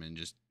Vegas team, and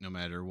just no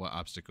matter what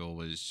obstacle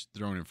was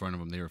thrown in front of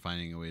them, they were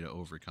finding a way to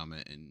overcome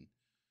it, and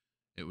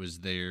it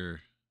was their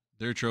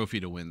trophy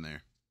to win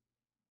there.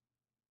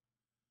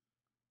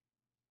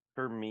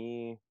 For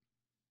me,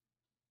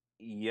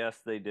 yes,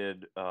 they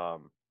did.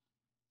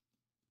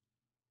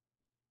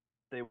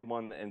 They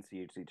won the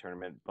NCHC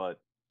tournament, but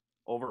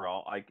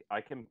overall,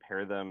 I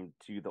compare them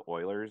to the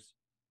Oilers,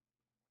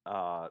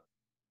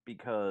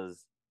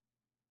 because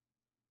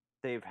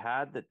they've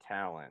had the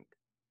talent,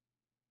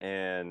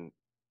 and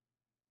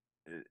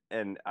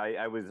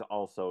I was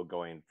also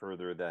going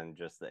further than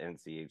just the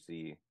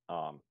NCHC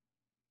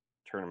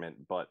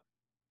tournament, but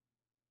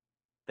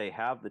they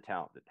have the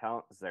talent. The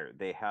talent is there.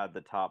 They had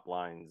the top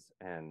lines,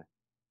 and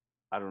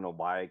I don't know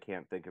why I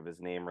can't think of his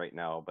name right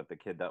now, but the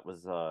kid that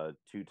was a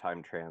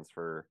 2-time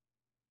transfer,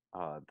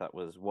 that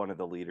was one of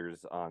the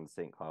leaders on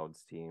St.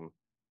 Cloud's team.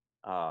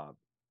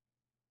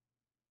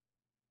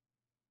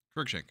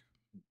 Crookshank.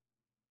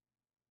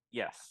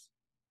 Yes.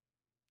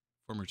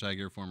 Former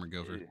Tiger, former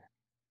Gopher.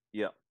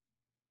 Yep.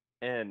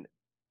 And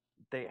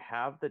they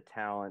have the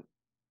talent.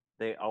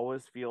 They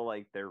always feel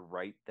like they're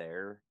right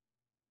there,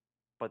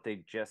 but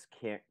they just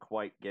can't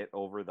quite get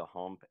over the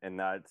hump. And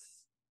that's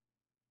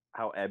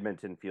how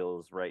Edmonton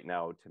feels right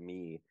now to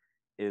me,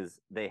 is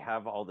they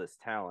have all this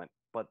talent,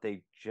 but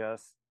they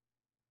just,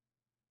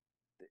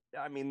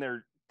 I mean,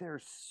 they're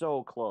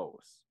so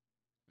close,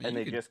 and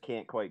they just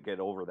can't quite get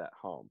over that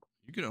hump.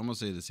 You could almost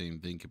say the same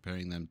thing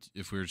comparing them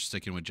if we were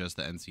sticking with just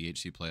the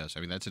NCHC playoffs. I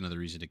mean, that's another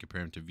reason to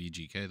compare them to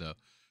VGK, though.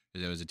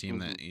 Because it was a team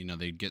that,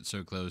 they'd get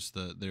so close.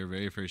 Their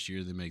very first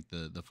year, they make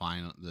the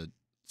final, the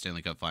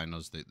Stanley Cup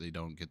finals. They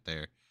don't get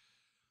there.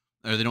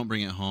 Or they don't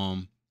bring it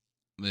home.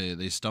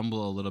 They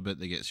stumble a little bit.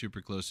 They get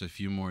super close a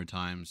few more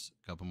times,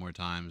 a couple more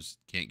times.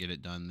 Can't get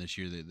it done. This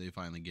year, they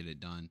finally get it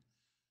done.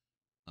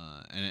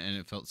 And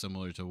it felt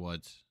similar to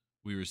what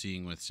we were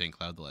seeing with St.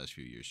 Cloud the last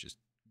few years. Just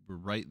we're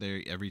right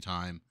there every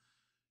time.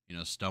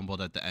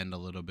 Stumbled at the end a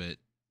little bit,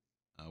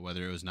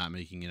 whether it was not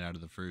making it out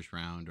of the first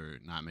round or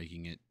not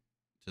making it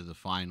to the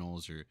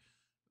finals or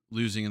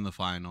losing in the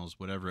finals,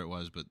 whatever it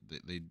was. But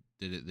they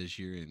did it this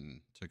year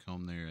and took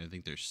home I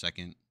think their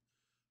second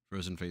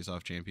Frozen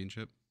Face-Off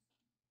championship.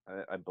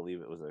 I believe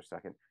it was their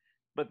second.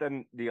 But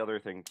then the other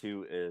thing,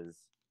 too, is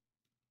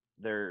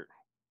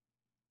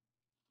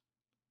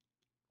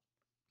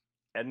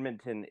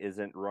Edmonton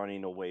isn't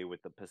running away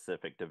with the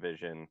Pacific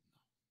Division.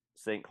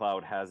 St.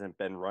 Cloud hasn't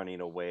been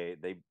running away.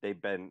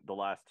 They've been, the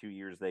last 2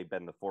 years, they've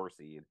been the 4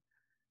 seed.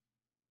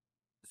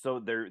 So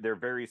they're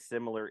very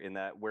similar in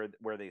that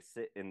where they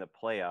sit in the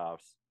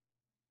playoffs,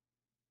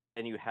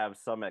 and you have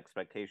some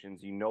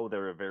expectations.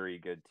 They're a very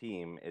good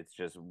team. It's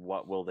just,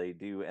 what will they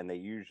do? And they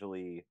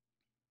usually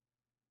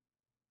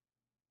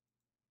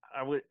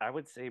I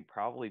would say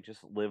probably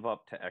just live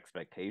up to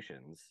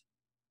expectations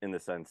in the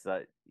sense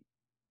that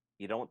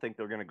you don't think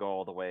they're going to go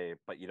all the way,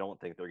 but you don't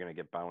think they're going to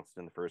get bounced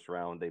in the first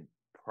round. They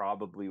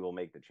probably will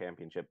make the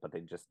championship, but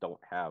they just don't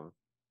have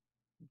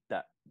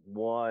that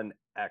one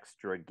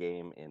extra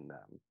game in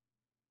them.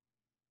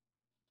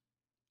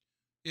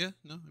 Yeah,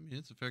 no, I mean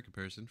it's a fair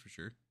comparison for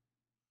sure.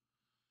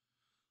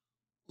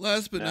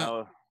 Last but not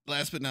Now,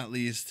 last but not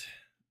least,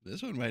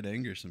 this one might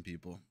anger some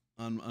people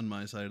on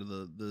my side of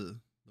the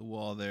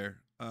wall there.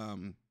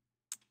 I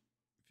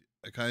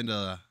kind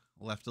of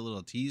left a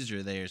little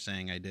teaser there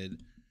saying I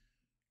did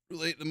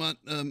relate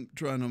the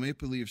Toronto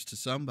Maple Leafs to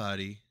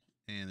somebody,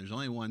 and there's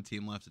only one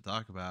team left to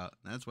talk about,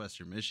 and that's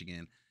Western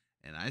Michigan.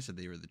 And I said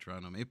they were the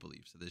Toronto Maple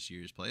Leafs of this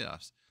year's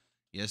playoffs.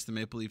 Yes, the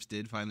Maple Leafs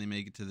did finally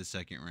make it to the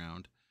second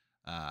round.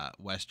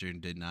 Western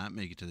did not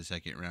make it to the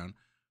second round,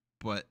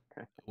 but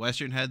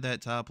Western had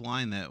that top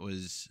line that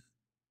was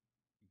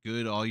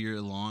good all year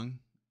long.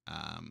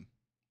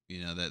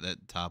 That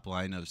top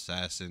line of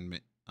Sass and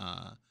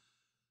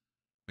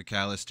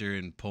McAllister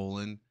and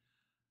Poland.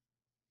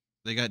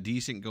 They got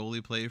decent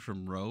goalie play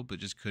from Rowe, but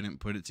just couldn't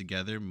put it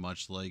together,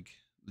 much like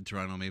the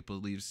Toronto Maple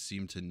Leafs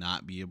seem to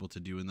not be able to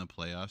do in the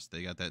playoffs.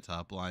 They got that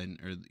top line,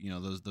 or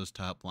those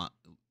top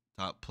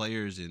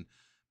players in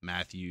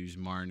Matthews,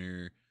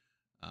 Marner,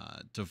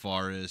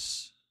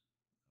 Tavares,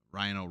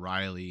 Ryan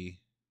O'Reilly.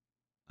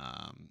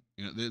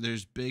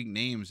 There's big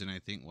names, and I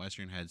think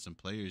Western had some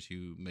players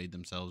who made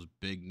themselves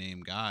big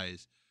name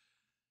guys.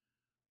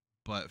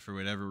 But for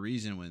whatever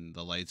reason, when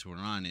the lights were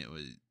on,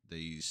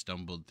 they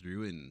stumbled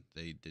through and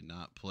they did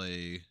not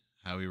play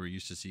how we were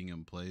used to seeing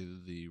them play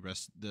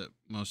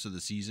most of the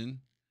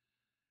season,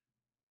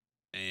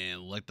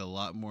 and looked a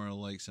lot more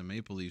like some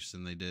Maple Leafs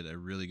than they did a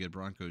really good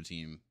Bronco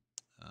team.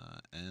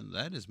 And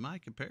that is my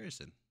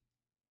comparison.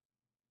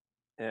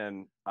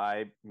 and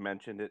I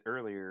mentioned it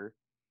earlier,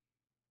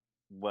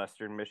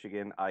 Western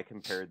Michigan, I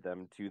compared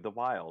them to the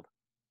Wild.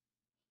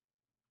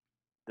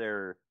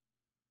 They're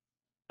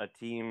a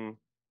team,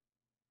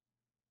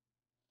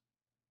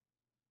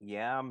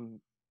 yeah,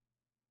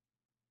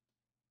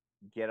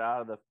 get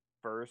out of the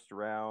first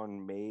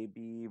round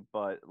maybe,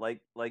 but like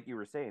you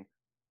were saying,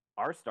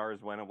 our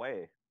stars went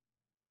away.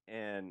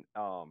 And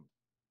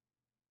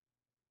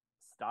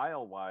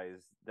style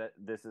wise, that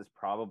this is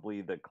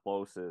probably the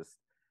closest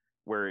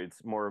where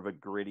it's more of a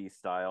gritty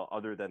style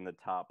other than the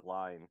top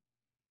line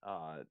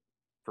uh,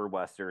 for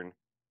Western.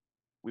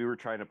 We were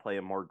trying to play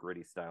a more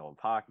gritty style of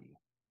hockey.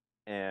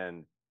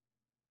 And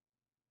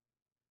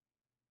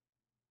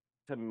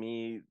to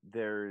me,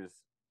 there's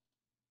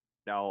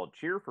now I'll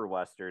cheer for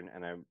Western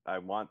and I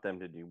want them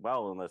to do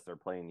well unless they're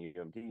playing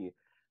UMD,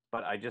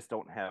 but I just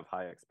don't have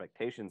high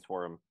expectations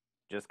for them.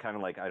 Just kind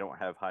of like I don't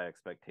have high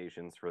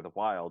expectations for the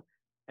Wild.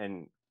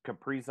 And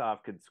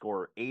Kaprizov could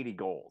score 80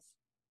 goals.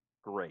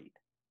 Great.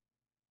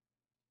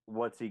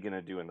 What's he going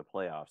to do in the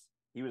playoffs?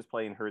 He was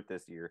playing hurt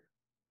this year,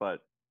 but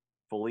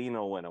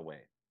Foligno went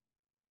away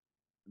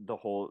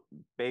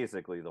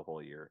basically the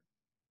whole year.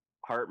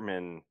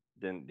 Hartman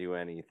didn't do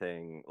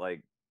anything.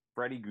 Like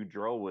Freddie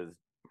Gaudreau was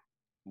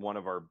one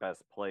of our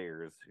best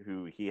players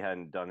who he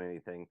hadn't done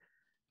anything.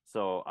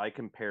 So I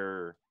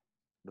compare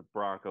the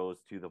Broncos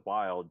to the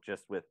Wild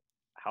just with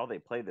how they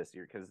played this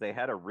year because they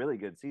had a really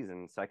good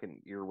season,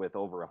 second year with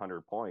over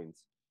 100 points.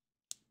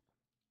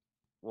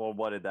 Well,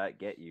 what did that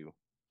get you?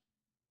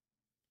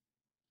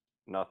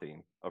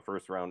 Nothing. A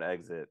first round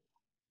exit.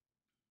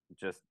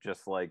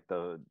 Just like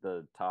the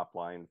top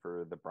line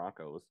for the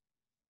Broncos.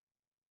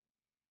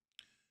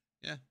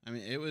 Yeah, I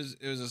mean it was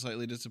a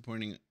slightly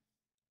disappointing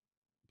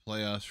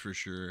playoffs for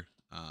sure,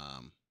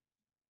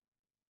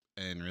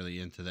 and really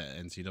into that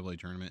NCAA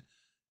tournament.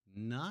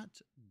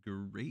 Not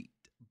great,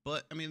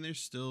 but I mean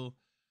there's still.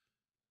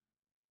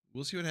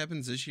 We'll see what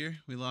happens this year.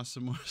 We lost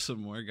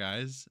some more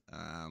guys,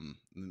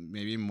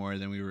 maybe more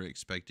than we were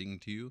expecting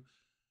to.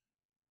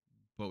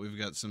 But we've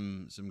got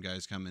some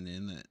guys coming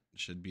in that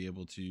should be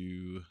able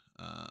to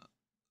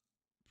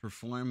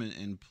perform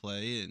and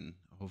play, and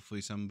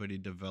hopefully somebody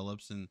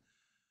develops and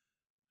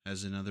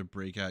has another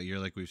breakout year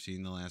like we've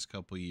seen the last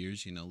couple of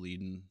years.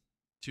 Leading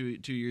two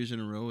years in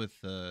a row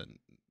with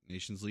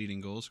nation's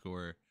leading goal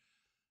scorer.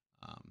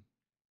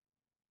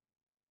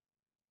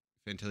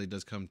 Fantilli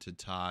does come to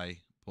tie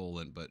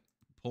Poland, but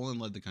Poland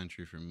led the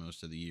country for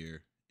most of the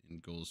year in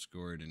goals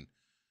scored and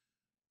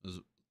was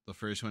the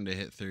first one to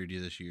hit 30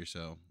 this year.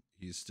 So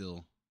he's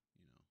still,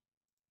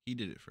 he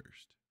did it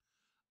first.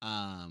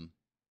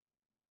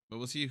 But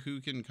we'll see who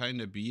can kind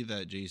of be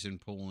that Jason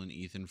Poland,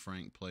 Ethan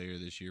Frank player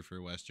this year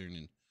for Western,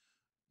 and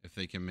if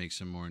they can make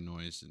some more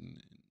noise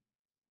and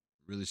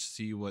really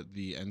see what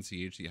the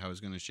NCHC, how it's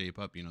going to shape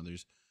up.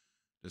 There's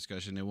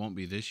discussion. It won't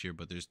be this year,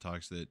 but there's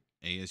talks that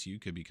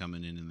ASU could be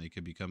coming in and they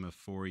could become a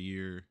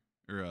 4-year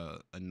or a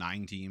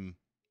 9-team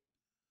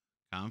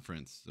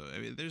conference. So, I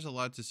mean, there's a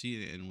lot to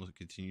see, and we'll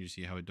continue to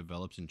see how it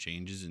develops and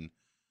changes and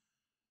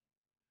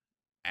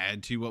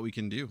add to what we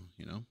can do,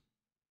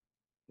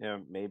 Yeah,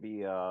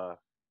 maybe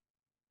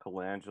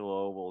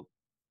Colangelo will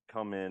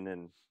come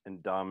in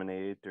and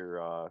dominate,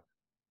 or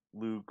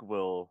Luke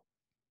will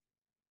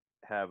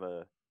have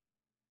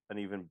an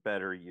even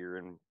better year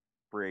and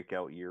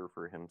breakout year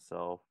for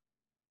himself.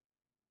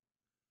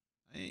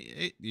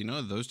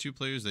 Those two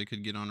players, they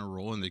could get on a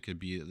roll and they could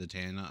be a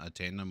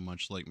tandem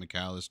much like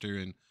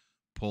McAllister and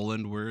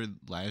Poland were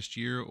last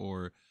year,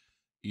 or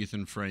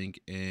Ethan Frank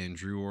and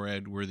Drew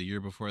Orad were the year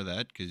before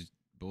that, because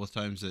both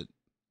times that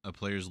a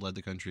player's led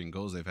the country in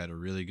goals, they've had a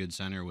really good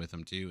center with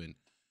them too. And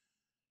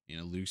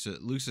Luke's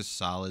a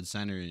solid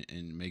center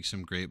and makes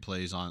some great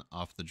plays on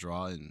off the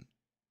draw, and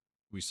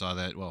we saw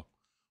that. Well,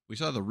 we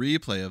saw the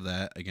replay of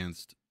that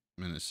against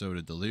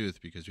Minnesota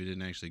Duluth, because we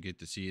didn't actually get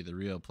to see the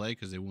real play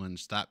because they wouldn't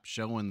stop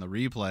showing the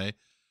replay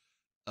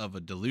of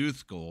a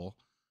Duluth goal.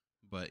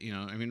 But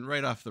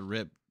right off the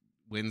rip,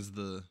 wins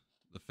the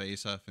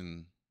face off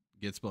and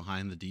gets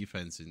behind the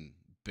defense and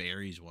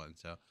buries one.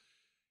 So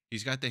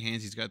he's got the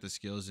hands, he's got the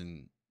skills,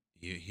 and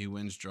he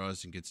wins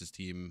draws and gets his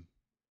team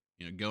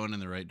going in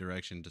the right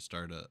direction to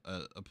start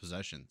a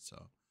possession.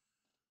 So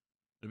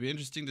it'll be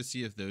interesting to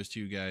see if those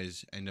two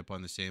guys end up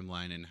on the same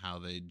line and how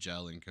they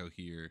gel and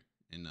cohere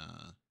in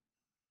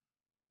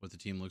what the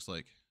team looks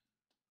like.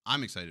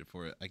 I'm excited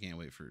for it. I can't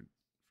wait for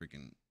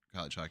freaking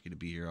college hockey to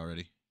be here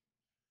already.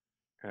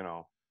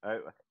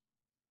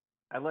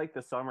 I like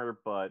the summer,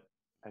 but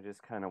I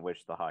just kind of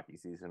wish the hockey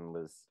season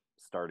was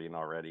starting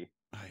already.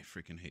 I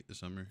freaking hate the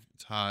summer.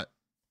 It's hot.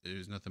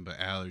 There's nothing but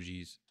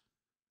allergies.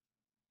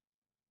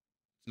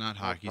 It's not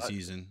hockey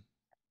season.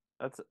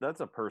 That's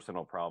a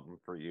personal problem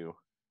for you.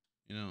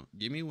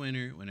 Give me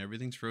winter when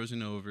everything's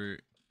frozen over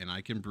and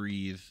I can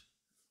breathe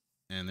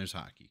and there's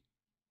hockey.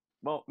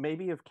 Well,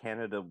 maybe if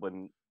Canada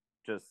wouldn't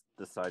just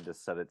decide to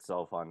set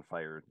itself on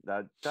fire.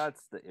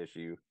 That's the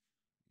issue.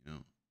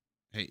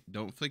 Hey,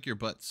 don't flick your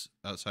butts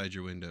outside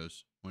your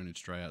windows when it's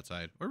dry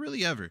outside, or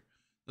really ever.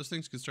 Those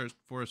things can start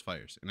forest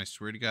fires. And I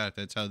swear to God, if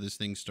that's how this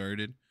thing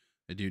started,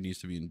 that dude needs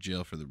to be in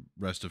jail for the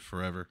rest of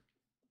forever.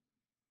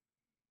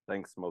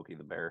 Thanks, Smokey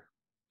the Bear.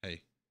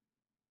 Hey,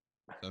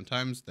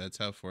 sometimes that's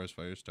how forest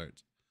fire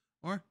starts.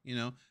 Or,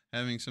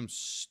 having some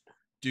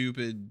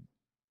stupid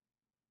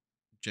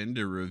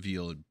gender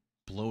reveal and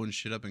blowing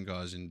shit up and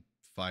causing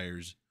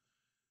fires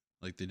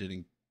like they did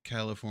in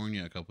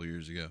California a couple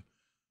years ago.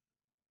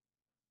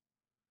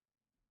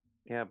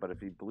 Yeah, but if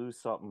he blew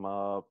something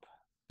up...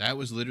 That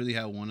was literally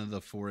how one of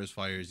the forest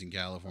fires in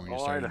California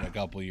started a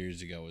couple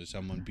years ago, was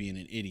someone being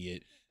an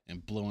idiot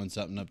and blowing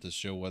something up to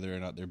show whether or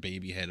not their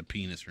baby had a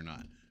penis or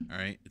not. All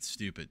right? It's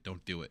stupid.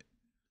 Don't do it.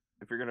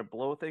 If you're going to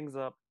blow things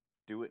up,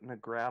 do it in a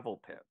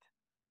gravel pit.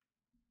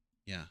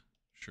 Yeah,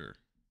 sure.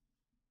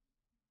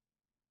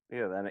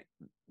 Yeah, then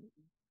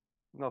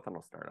nothing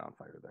will start on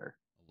fire there.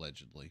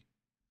 Allegedly.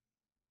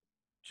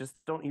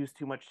 Just don't use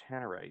too much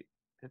tannerite.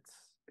 It's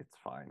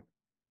fine.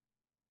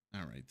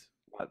 All right.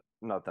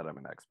 Not that I'm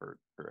an expert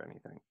or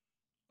anything.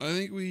 I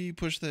think we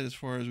pushed that as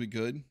far as we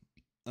could.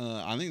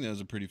 I think that was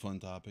a pretty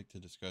fun topic to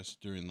discuss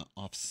during the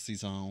off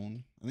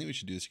season. I think we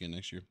should do this again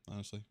next year,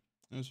 honestly.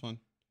 It was fun.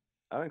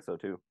 I think so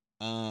too.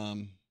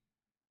 The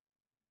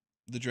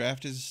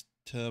draft is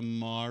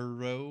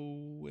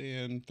tomorrow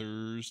and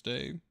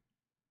Thursday.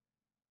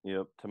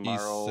 Yep,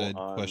 tomorrow. He said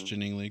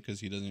questioningly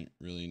because he doesn't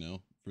really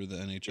know for the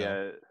NHL.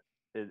 Yeah,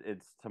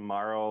 it's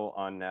tomorrow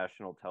on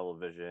national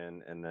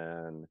television, and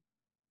then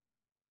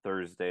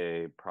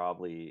Thursday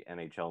probably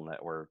NHL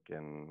Network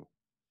and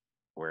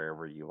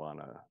wherever you want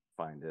to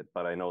find it.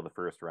 But I know the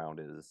first round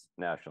is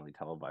nationally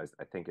televised.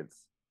 I think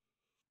it's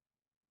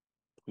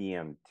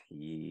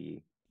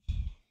TMT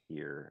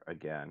here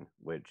again,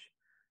 which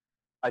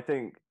I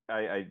think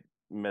I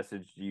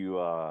messaged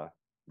you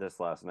this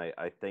last night.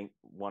 I think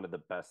one of the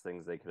best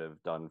things they could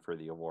have done for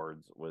the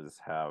awards was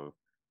have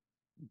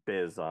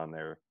Biz on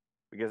there,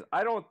 because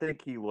I don't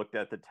think he looked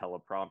at the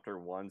teleprompter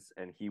once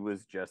and he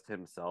was just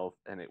himself,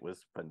 and it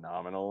was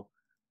phenomenal.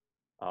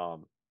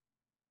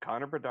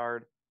 Connor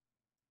Bedard,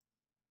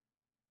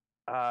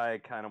 I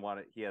kind of want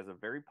it. He has a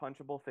very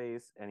punchable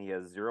face and he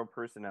has zero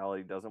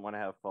personality, doesn't want to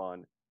have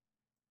fun.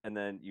 And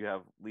then you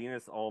have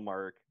Linus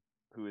Ullmark,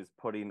 who is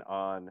putting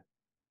on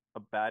a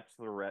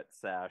bachelorette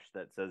sash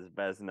that says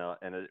Vesna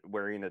and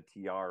wearing a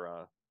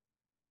tiara,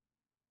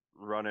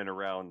 running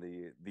around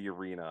the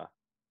arena.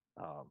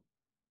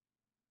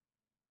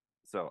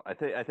 So I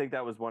think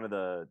that was one of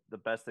the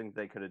best things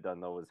they could have done,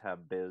 though, was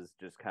have Biz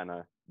just kind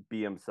of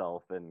be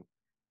himself and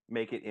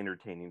make it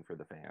entertaining for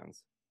the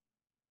fans.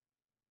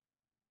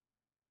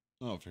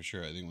 Oh, for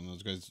sure. I think when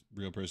those guys'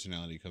 real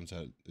personality comes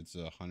out, it's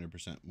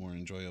 100% more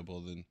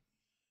enjoyable than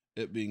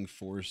it being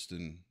forced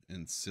and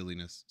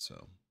silliness.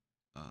 So,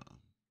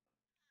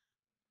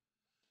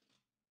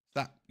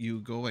 stop. You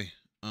go away.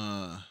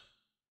 But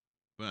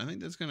I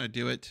think that's going to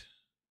do it.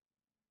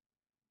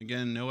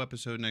 Again, no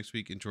episode next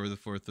week. Enjoy the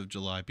 4th of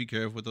July. Be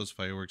careful with those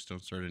fireworks.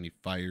 Don't start any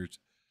fires.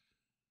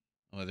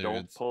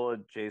 Don't pull a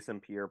Jason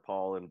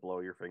Pierre-Paul and blow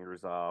your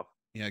fingers off.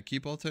 Yeah,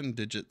 keep all 10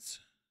 digits.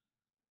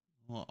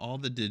 Well, all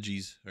the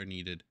digis are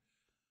needed.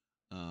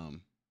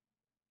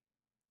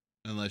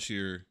 Unless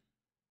you're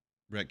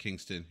Rhett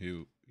Kingston,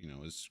 who,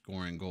 is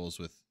scoring goals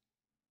with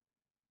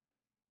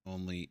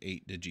only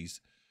 8 digis.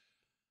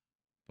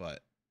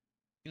 But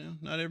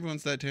not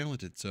everyone's that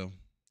talented. So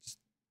just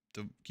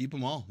keep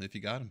them all if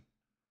you got them.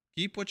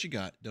 Keep what you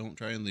got. Don't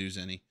try and lose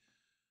any.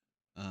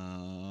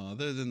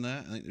 Other than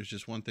that, I think there's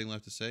just one thing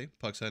left to say.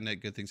 Pucks on net,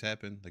 good things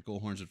happen, like goal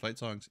horns and fight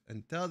songs.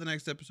 Until the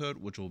next episode,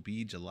 which will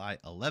be July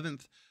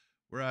 11th,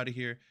 we're out of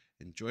here.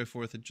 Enjoy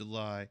 4th of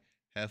July.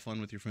 Have fun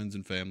with your friends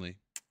and family.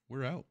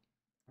 We're out.